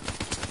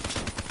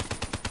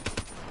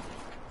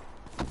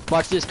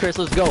 Watch this, Chris.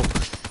 Let's go.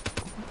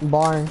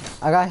 Barn.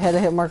 I got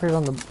hit markers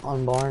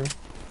on barn.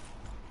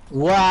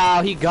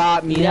 Wow, he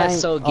got me. That's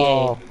so gay.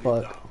 Oh,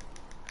 fuck.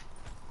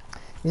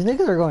 These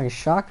niggas are going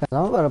shotgun.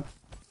 I'm about to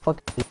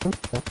fucking.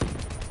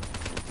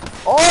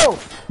 Oh,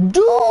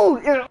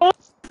 dude! It all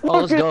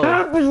let's fucking go.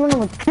 happens when I'm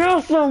gonna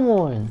kill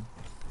someone.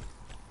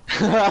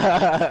 Dude,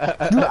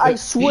 I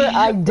swear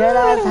I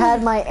deadass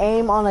had my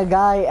aim on a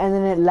guy and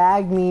then it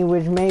lagged me,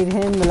 which made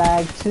him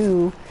lag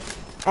too,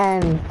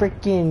 and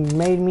freaking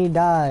made me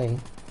die.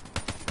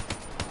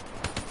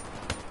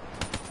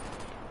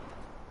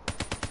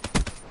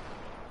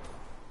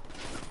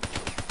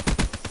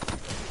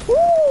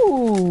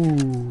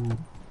 Woo!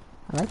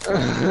 I like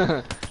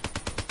that.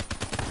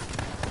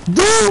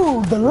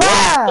 Dude, the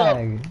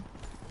lag!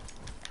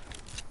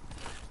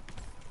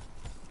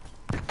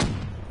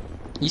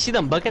 You see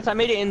them buckets? I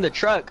made it in the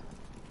truck.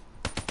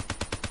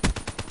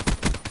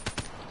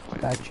 I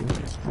got you.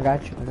 I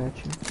got you. I got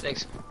you.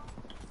 Thanks.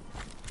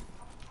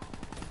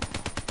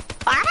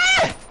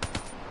 Ah!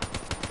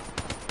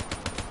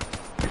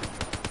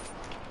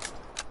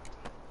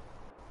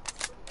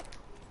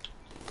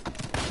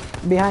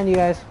 Behind you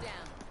guys.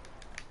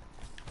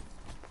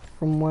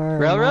 From where?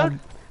 Railroad?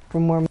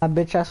 From where my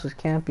bitch ass was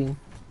camping.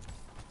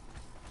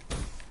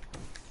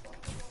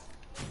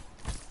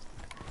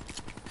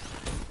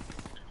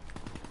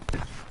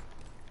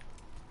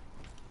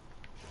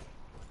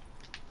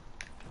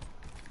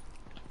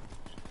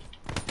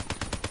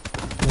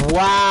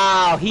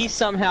 Wow, he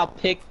somehow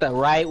picked the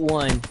right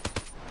one.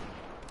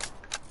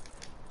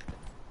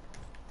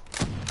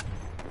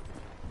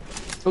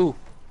 Ooh.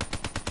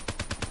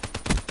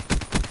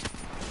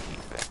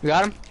 You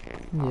got him?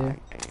 Yeah.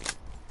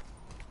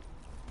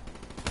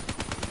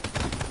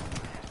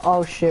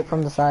 Oh shit,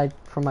 from the side,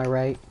 from my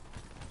right.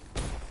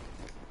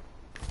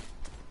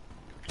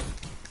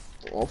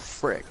 Oh,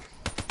 frick.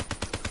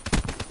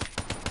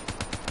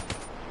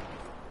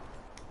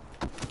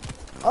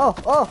 Oh,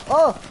 oh,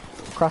 oh!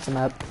 Cross the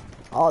map.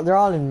 Oh, they're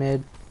all in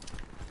mid.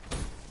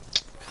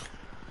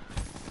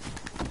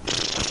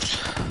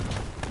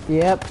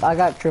 Yep, I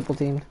got triple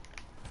teamed.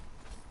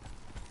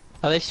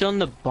 Are they still in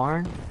the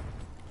barn?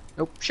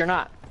 Nope, sure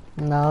not.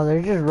 No,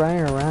 they're just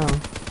running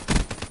around.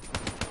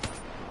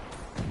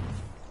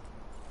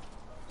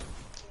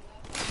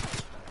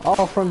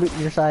 Oh, from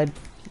your side.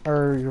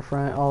 Or your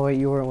front. Oh wait,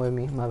 you weren't with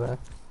me, my bad.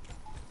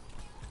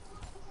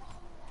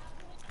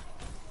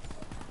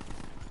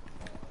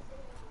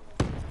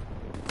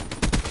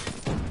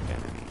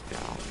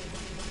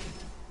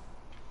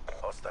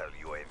 Hostile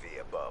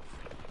UAV above.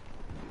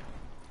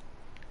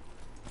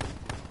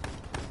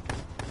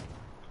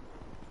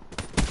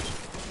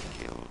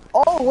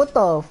 Oh, what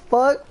the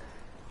fuck?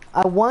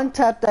 I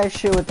one-tapped that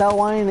shit without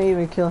wanting to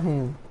even kill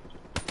him.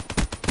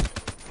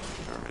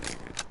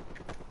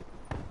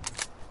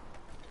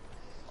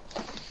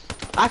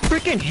 I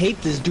freaking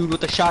hate this dude with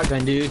the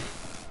shotgun, dude.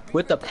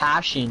 With the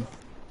passion.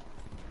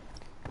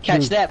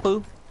 Catch Dude. that,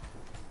 boo.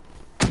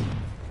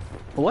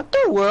 What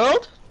the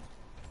world?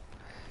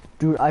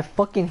 Dude, I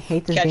fucking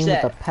hate this Catch game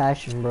that. with a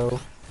passion, bro.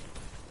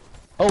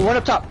 Oh, one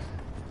up top.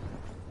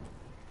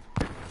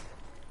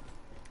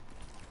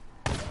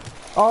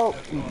 Oh,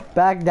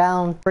 back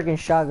down, freaking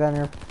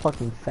shotgunner,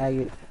 fucking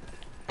faggot.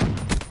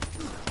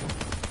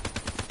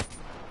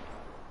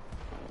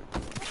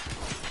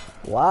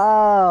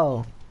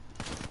 Wow.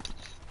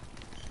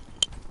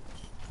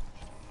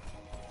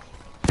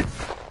 Be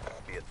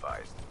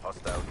advised.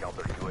 Hostile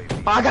counter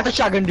UAV. Oh, I got the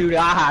shotgun, dude.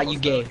 Ah, you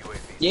gay.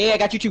 Yeah, I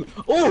got you too.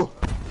 Oh!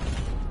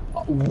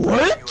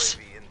 What? UAV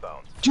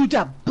inbound. Dude,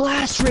 that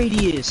blast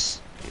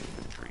radius!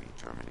 Infantry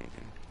terminating.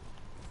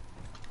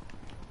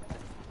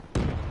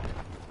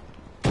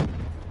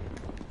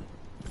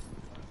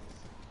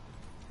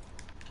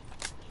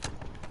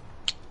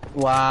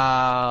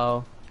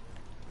 Wow.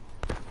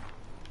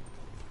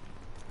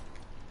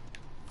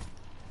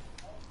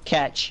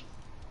 Catch.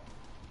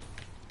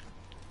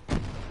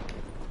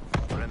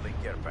 Friendly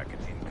care package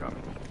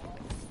incoming.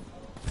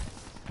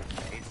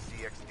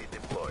 HCXD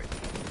deployed.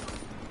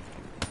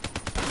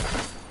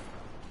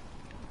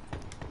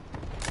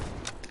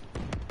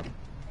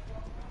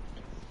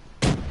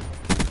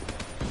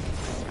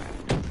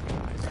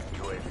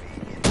 UAV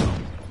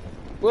inbound.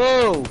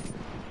 Whoa!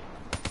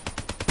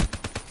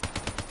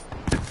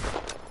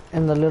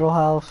 In the little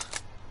house.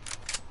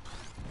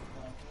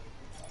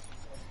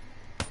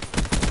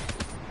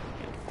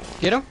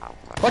 Get him?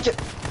 Watch it!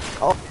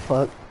 Oh,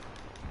 fuck.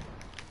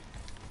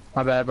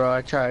 My bad, bro.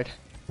 I tried.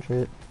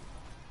 Shit.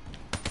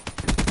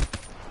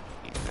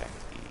 Effect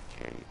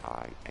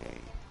EKIA.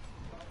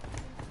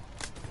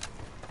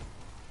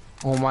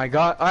 Oh my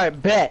god.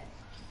 Alright, bet.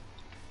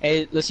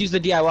 Hey, let's use the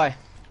DIY.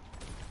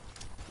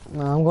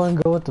 No, I'm going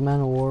to go with the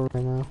Man of War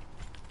right now.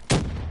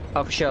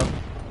 Oh, for sure.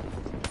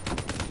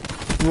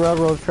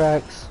 Railroad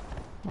tracks.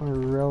 Or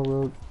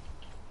railroad.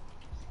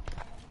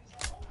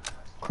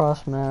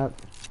 Cross map.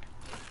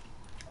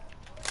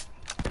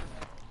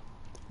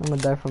 I'm gonna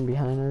die from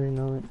behind, I already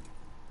know it.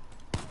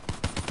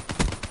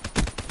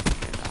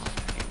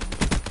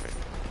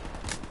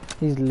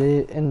 He's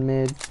lit in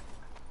mid.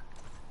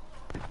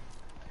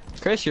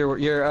 Chris, you're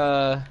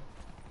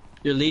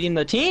leading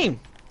the team.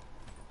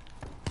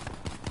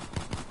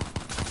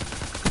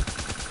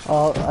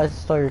 Oh, I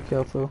saw your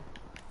kill too.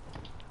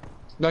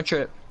 Don't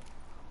trip.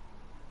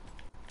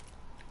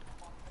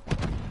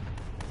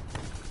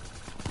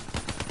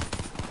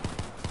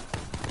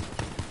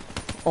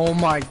 Oh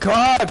my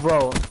god,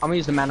 bro. I'm gonna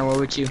use the Man of War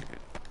with you.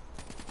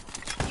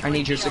 I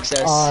need your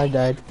success. Oh, I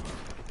died.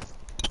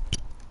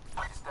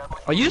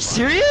 Are you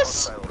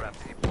serious? Hostile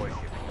Ramsey deployed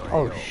here in your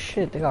Oh AO.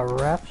 shit, they got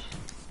wraps?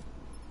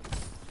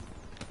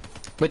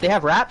 Wait, they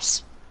have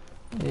wraps?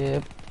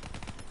 Yep.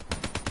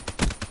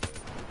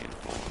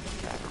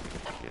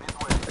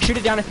 Shoot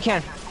it down if you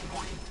can.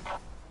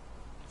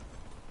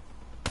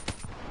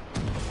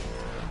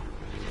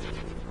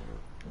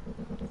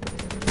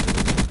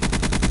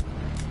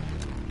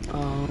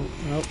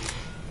 Nope.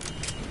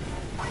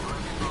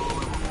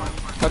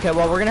 Okay,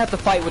 well, we're gonna have to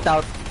fight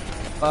without,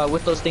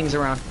 with those things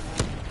around.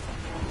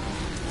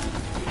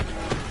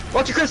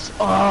 Watch it, Chris!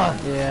 Ah!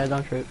 Yeah,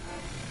 don't trip.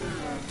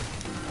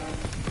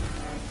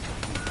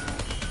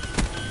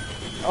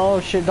 Oh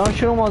shit, don't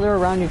shoot them while they're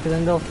around you, cause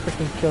then they'll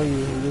freaking kill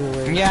you either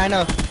way. Yeah, I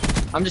know.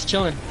 I'm just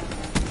chilling.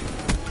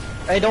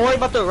 Hey, don't worry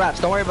about the wraps.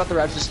 Don't worry about the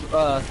wraps. Just,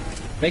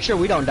 make sure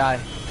we don't die.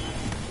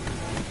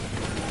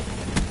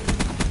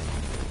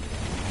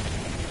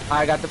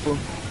 I got the fool.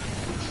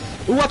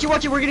 Ooh, watch it,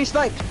 we're getting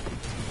sniped.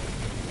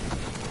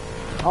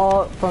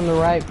 Oh, from the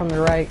right, from the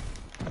right.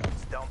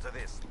 It's down to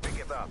this. Pick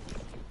it up.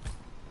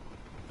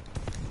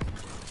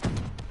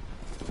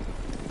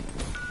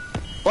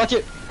 Watch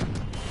it.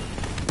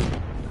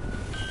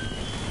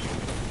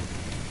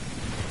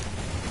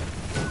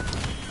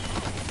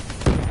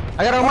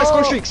 I got all my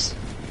score streaks.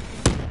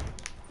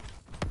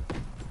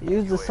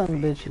 Use the son of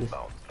UAV bitches.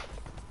 inbound.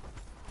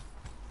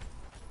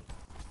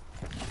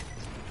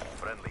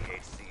 Friendly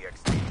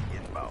HCXD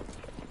inbound.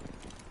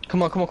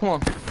 Come on.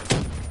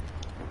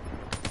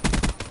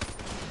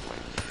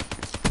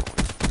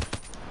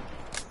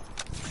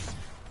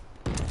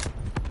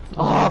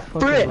 Oh,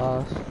 fucking frick!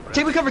 lost.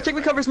 Take me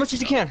cover as much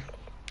as you can.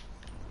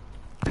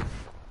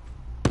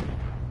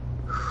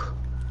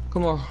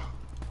 Come on.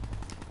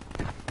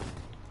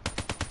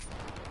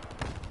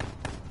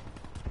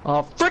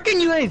 Oh,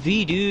 frickin'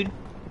 UAV, dude.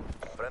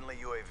 Friendly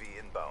UAV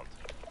inbound.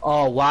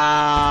 Oh,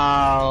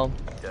 wow.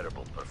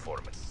 Terrible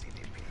performance,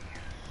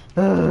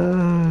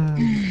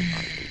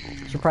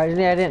 CDP.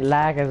 Surprisingly, I didn't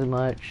lag as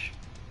much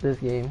this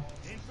game.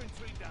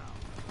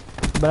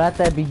 But at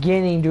that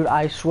beginning, dude,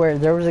 I swear,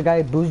 there was a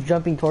guy boost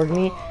jumping towards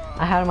me.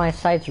 I had my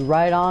sights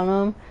right on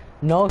him,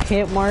 no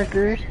hit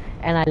markers,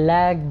 and I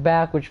lagged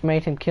back, which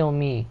made him kill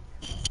me.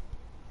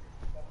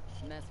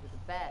 Mess with the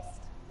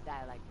best,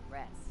 die like the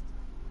rest.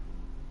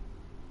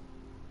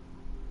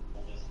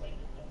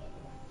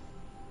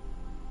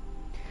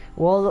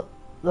 Well,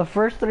 the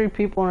first 3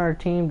 people on our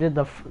team did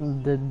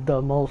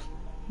the most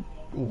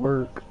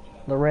work.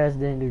 The rest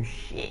didn't do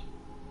shit.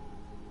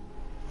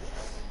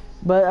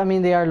 But I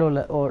mean, they are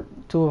low or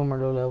 2 of them are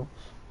low levels.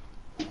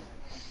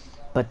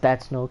 But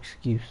that's no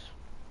excuse.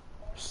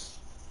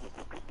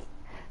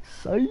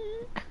 Psych.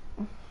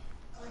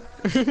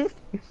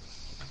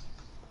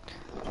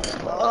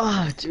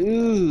 Oh,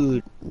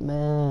 dude.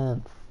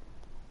 Man,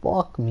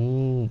 fuck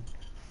me,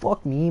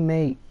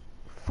 mate.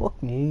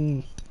 Fuck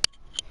me.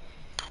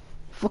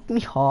 Fuck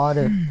me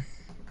hard.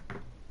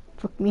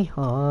 Fuck me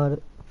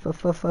hard.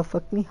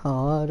 Fuck me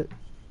hard.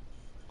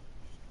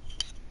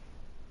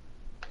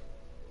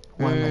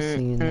 Why am I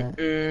singing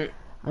that?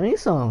 I need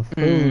some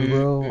food,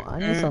 bro. I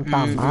need some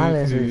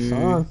tamales or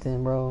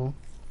something, bro.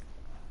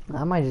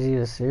 I might just eat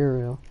a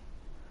cereal.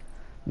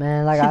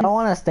 Man, like, I don't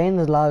want to stay in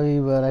this lobby,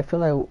 but I feel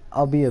like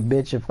I'll be a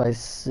bitch if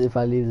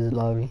I leave this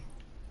lobby.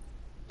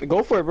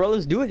 Go for it, bro.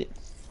 Let's do it.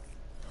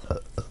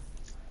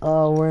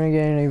 Oh, we're gonna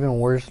get an even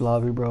worse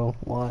lobby, bro.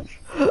 Watch.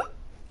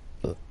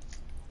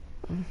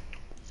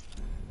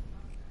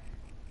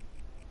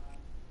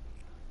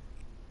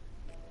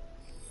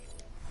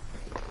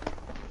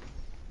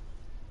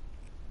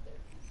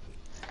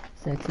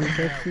 Sexy,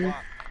 sexy. You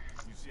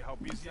see how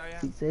busy I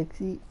am?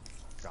 Sexy.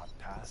 Got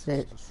tasks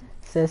Se to suit.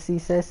 sassy,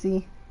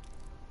 sassy.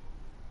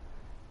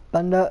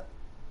 Panda.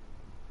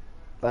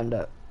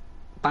 Panda.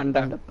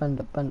 Panda. Panda,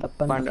 panda, panda,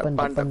 Panda, panda,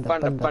 panda,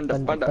 panda,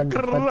 panda,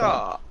 panda,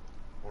 panda.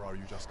 Or are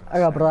you just gonna I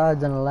got stand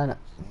broads in Atlanta.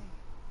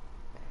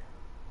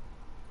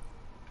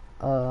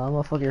 I'm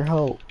gonna fuck your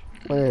hoe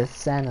with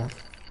Santa.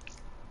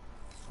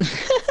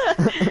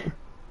 I'm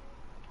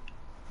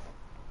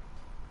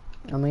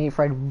gonna eat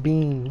fried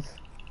beans.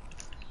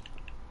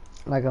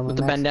 Like I'm With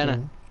a the bandana.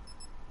 Mexican.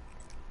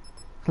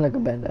 Like a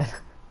bandana.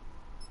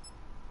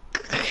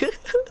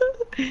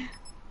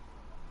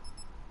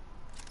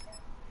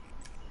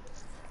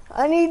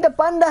 I need the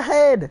panda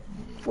head!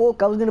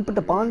 Fuck, I was gonna put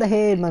the panda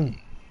head, man.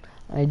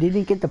 I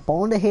didn't get the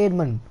panda head,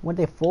 man. What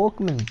the fuck,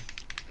 man?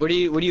 What are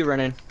you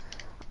running?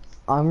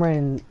 I'm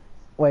running.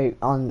 Wait,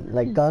 on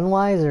like gun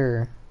wise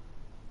or?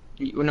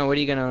 No, what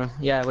are you gonna?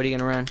 Yeah, what are you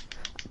gonna run?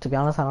 To be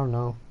honest, I don't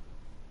know.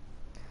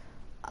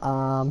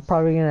 I'm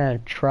probably gonna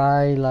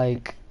try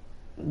like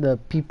the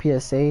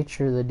PPSH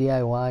or the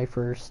DIY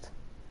first.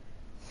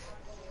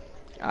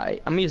 I'm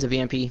gonna use the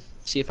VMP.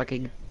 See if I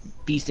can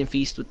beast and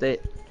feast with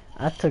it.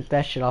 I took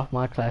that shit off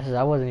my classes.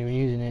 I wasn't even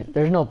using it.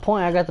 There's no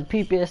point. I got the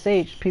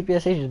PPSH.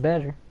 PPSH is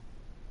better.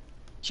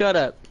 Shut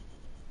up.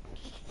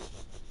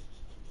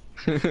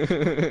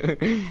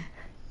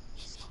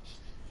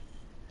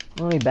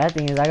 Only bad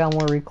thing is I got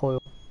more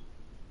recoil.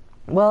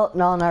 Well,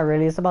 no, not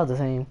really. It's about the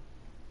same.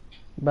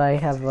 But I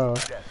have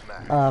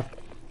deathmatch. All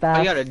fast.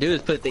 you gotta do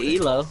is put the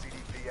elo.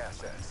 CDP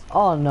assets.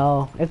 Oh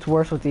no, it's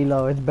worse with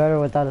elo. It's better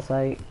without a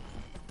sight.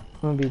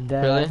 I'm gonna be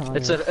dead. Really?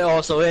 It's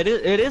also it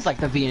is like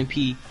the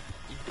VMP.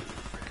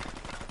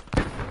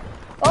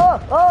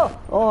 Oh,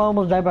 I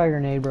almost died by a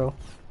grenade, bro.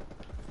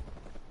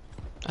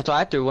 That's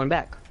why I threw one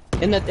back.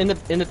 In the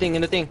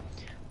thing.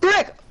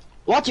 Brick!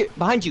 Watch it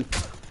behind you.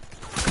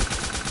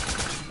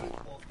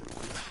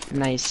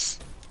 Nice.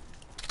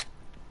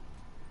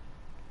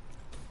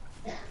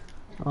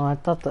 Oh, I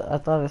thought I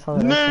saw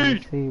the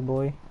SMG,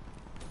 boy.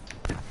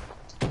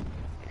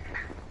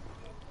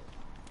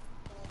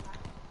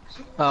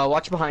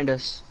 Watch behind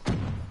us.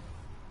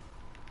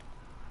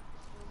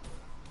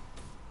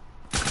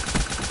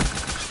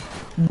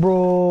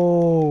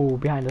 Bro,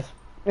 behind us.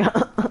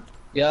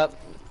 Yep.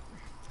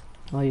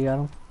 Oh, you got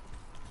him.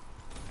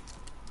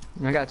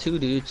 I got two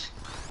dudes.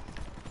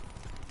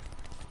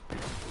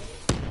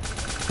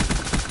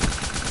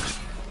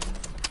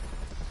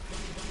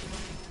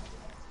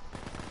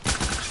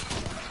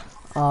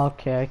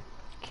 Okay, I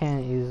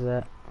can't use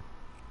that.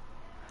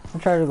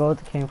 I'll try to go with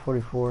the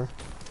KM44.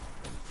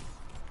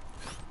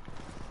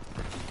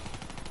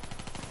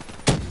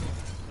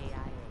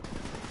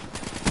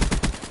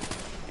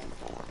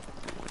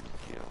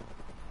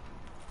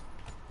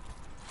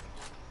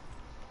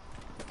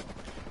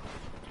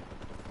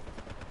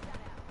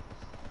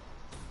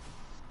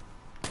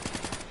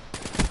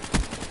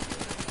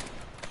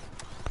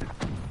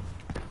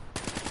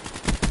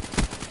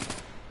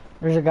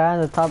 There's a guy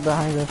on the top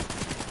behind us.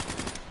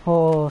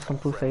 Oh, some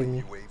poo saved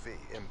me. UAV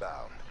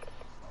inbound.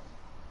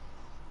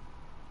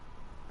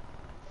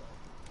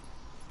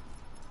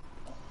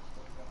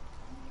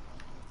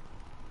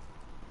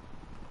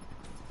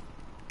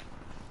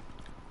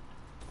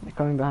 They're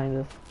coming behind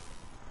us.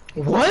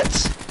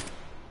 What?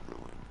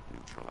 Ruin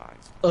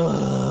neutralized.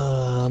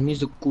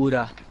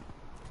 Mizukura.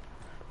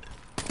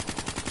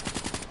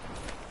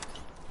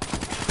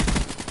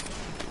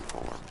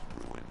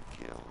 Ruin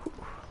kill.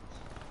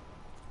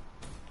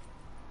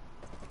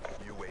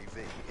 UAV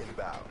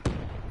inbound.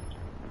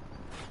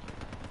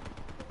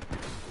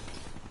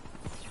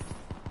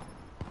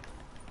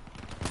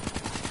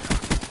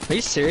 Are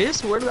you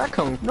serious? Where did that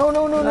come? No.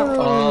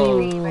 Oh.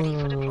 Ready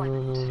for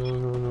deployment.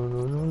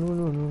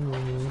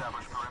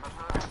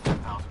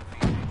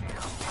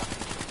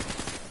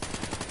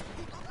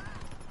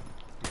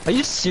 Are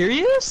you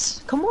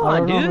serious? Come I on,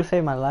 don't know who dude.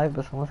 saved my life,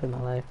 but someone saved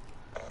my life.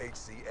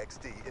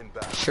 HCXD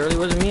inbound. Surely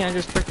wasn't me. I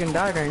just freaking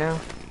died right now.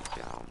 Enemy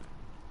down.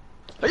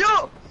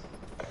 Yo!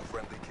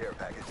 Friendly care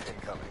package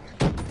incoming.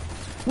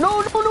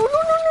 No.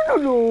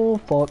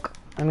 Fuck.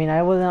 I mean,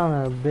 I wasn't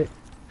on a big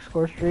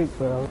score streak,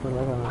 but I was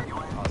like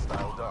on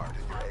Hostile dart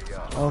in your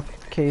AO. a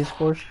okay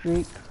score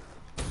streak.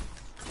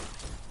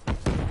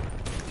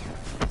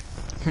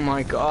 Oh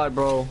my god,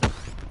 bro.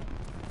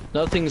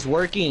 Nothing's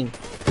working.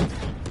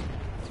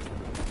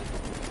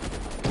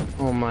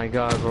 Oh my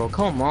god, bro.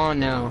 Come on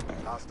now.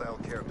 Hostile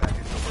care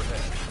package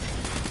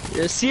overhead.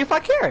 Let's see if I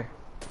care.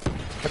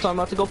 That's why I'm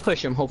about to go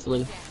push him,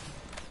 hopefully.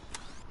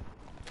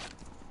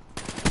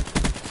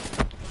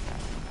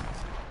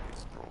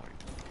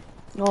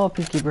 Oh,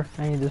 Peacekeeper.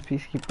 I need this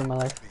Peacekeeper in my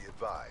life. Be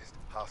advised.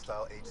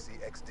 Hostile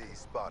HCXD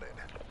spotted.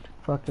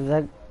 Fuck, is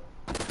that...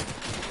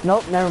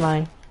 Nope, never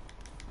mind.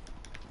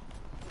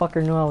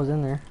 Fucker knew I was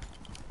in there.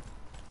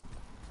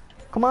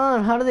 Come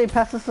on, how do they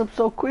pass us up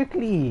so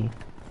quickly?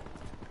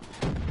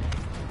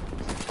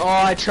 Oh,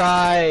 I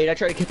tried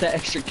to get that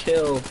extra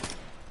kill.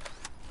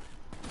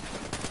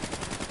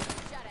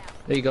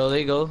 There you go, there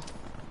you go.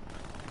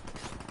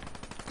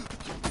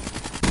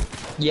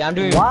 Yeah, I'm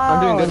doing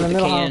Wow, good in with the the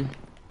middle, can.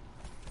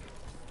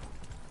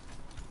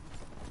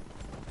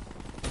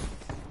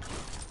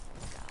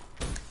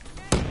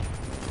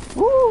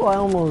 Woo, I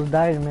almost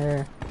died in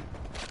there.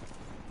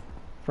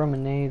 From a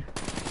nade.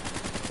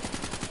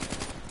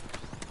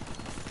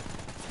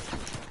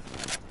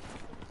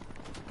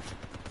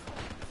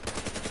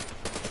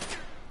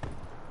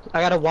 I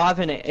got a WAV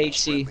and an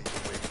HC.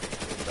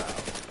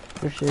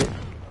 Good shit.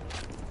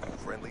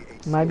 Friendly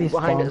HC Might be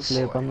Behind spawn us.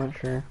 flip, I'm not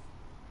sure.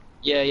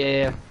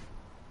 Yeah.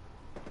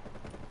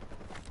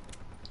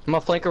 I'm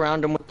gonna flank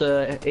around him with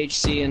the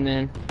HC and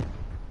then...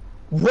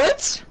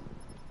 What?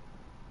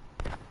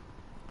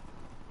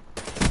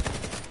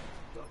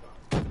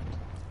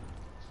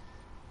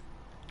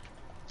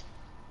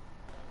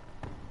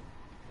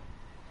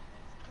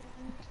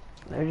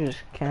 They're just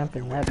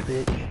camping that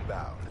bitch.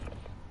 inbound.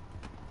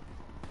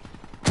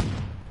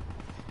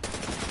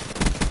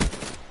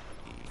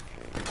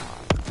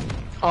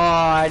 Oh,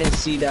 I didn't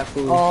see that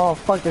fool. Oh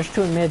fuck, there's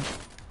two in mid.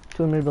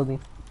 Two in mid building.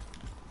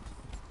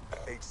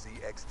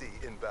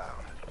 HCXD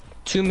inbound.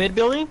 2 mid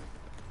building?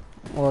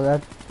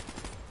 Well,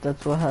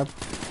 that's what happened.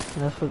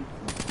 That's what.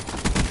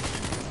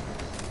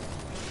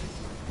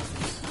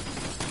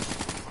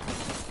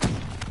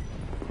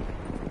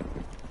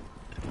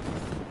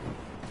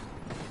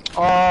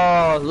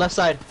 Oh, left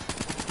side.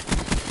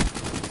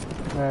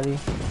 Ready.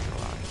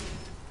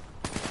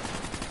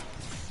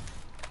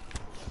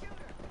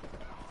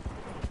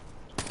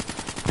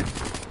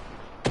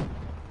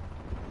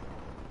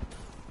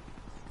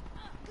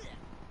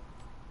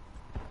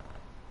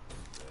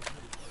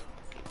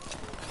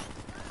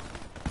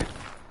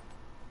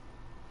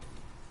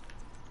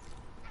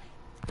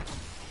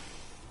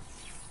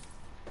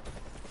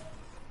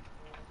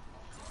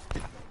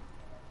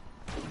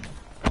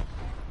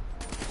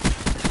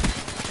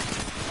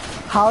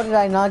 How did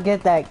I not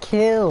get that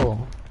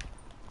kill?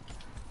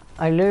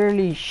 I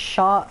literally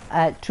shot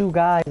at two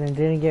guys and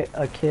didn't get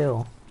a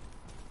kill.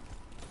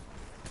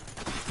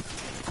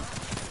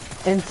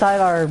 Inside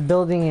our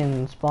building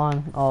in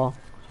spawn. Oh,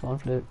 spawn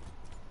flip.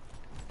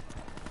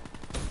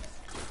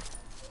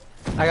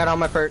 I got all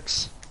my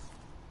perks.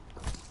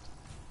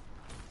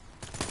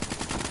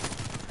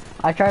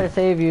 I tried to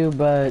save you,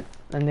 but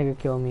a nigga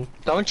killed me.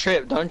 Don't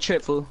trip,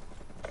 fool.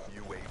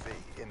 UAV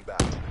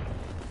inbound.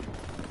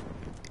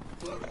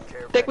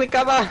 Care Take me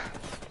package cover!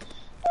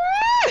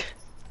 Ah!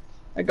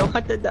 I don't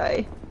want to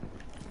die.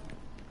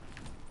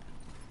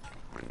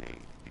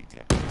 Grenade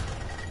detected.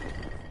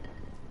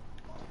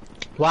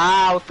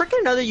 Wow,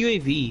 freaking another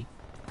UAV.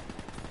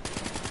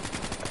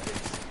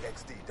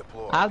 HCXD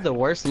deployed. I have the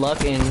worst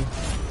luck in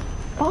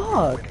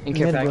Fuck. care Mid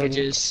building.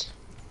 packages.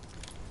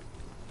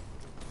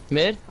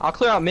 Mid? I'll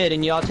clear out mid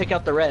and y'all take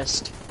out the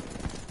rest.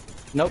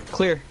 Nope,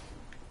 clear.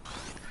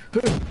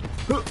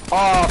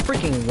 Oh,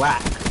 freaking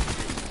whack.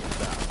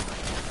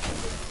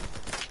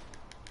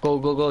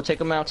 Go, take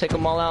them out, take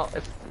them all out.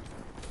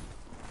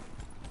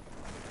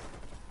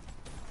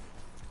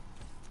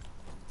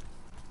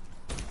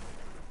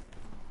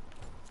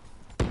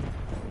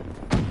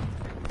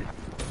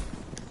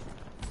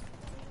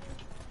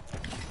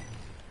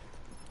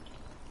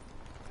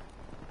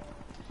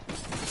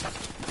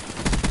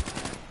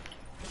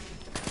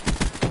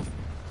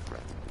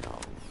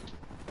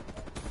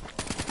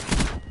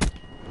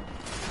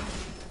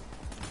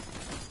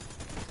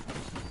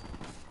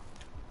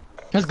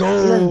 Let's go!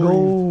 Let's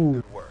go.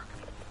 Good work.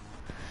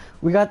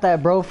 We got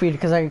that bro feed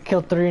because I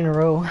killed 3 in a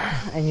row,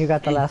 and you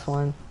got the last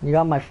one. You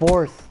got my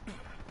 4th.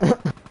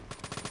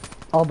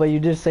 Oh, but you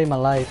did save my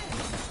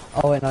life.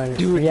 Oh wait, no,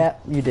 Dude. yeah,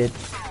 you did.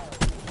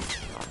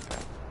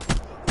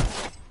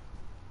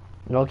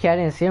 Okay, I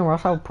didn't see him, or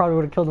else I probably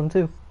would have killed him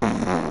too.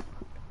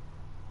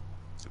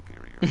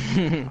 Superior.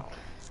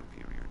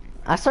 Superior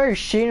defense. I started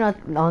shooting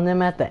on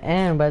them at the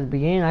end, but at the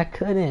beginning I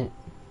couldn't.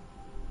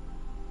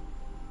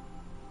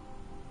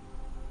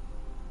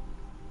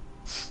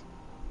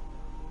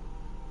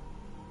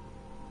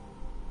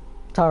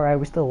 It's alright,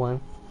 we still won.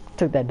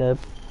 Took that dub.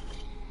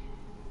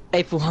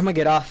 Hey fool, I'm gonna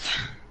get off.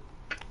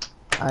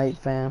 Alright,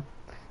 fam.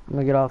 I'm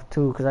gonna get off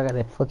too, because I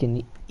gotta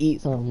fucking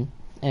eat something.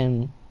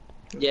 And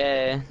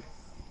Yeah.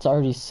 it's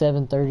already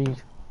 7:30,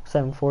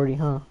 7:40,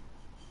 huh?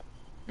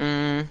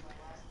 Mm.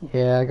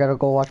 Yeah, I gotta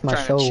go watch my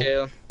Trying show. to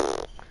chill.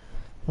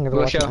 I'm gonna go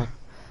What watch show? my-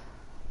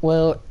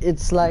 Well,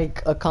 it's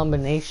like a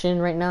combination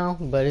right now,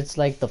 but it's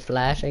like the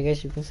Flash, I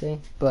guess you can say.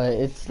 But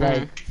it's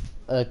like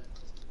a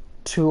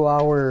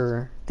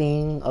 2-hour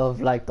thing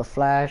of like the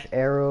Flash,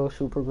 Arrow,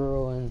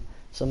 Supergirl, and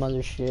some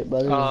other shit.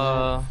 But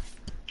other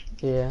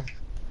than that, yeah.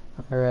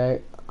 All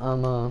right.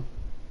 I'm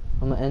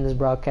gonna end this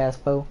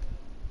broadcast, Poe.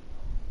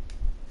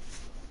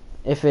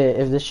 If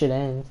this shit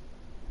ends,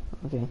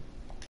 okay.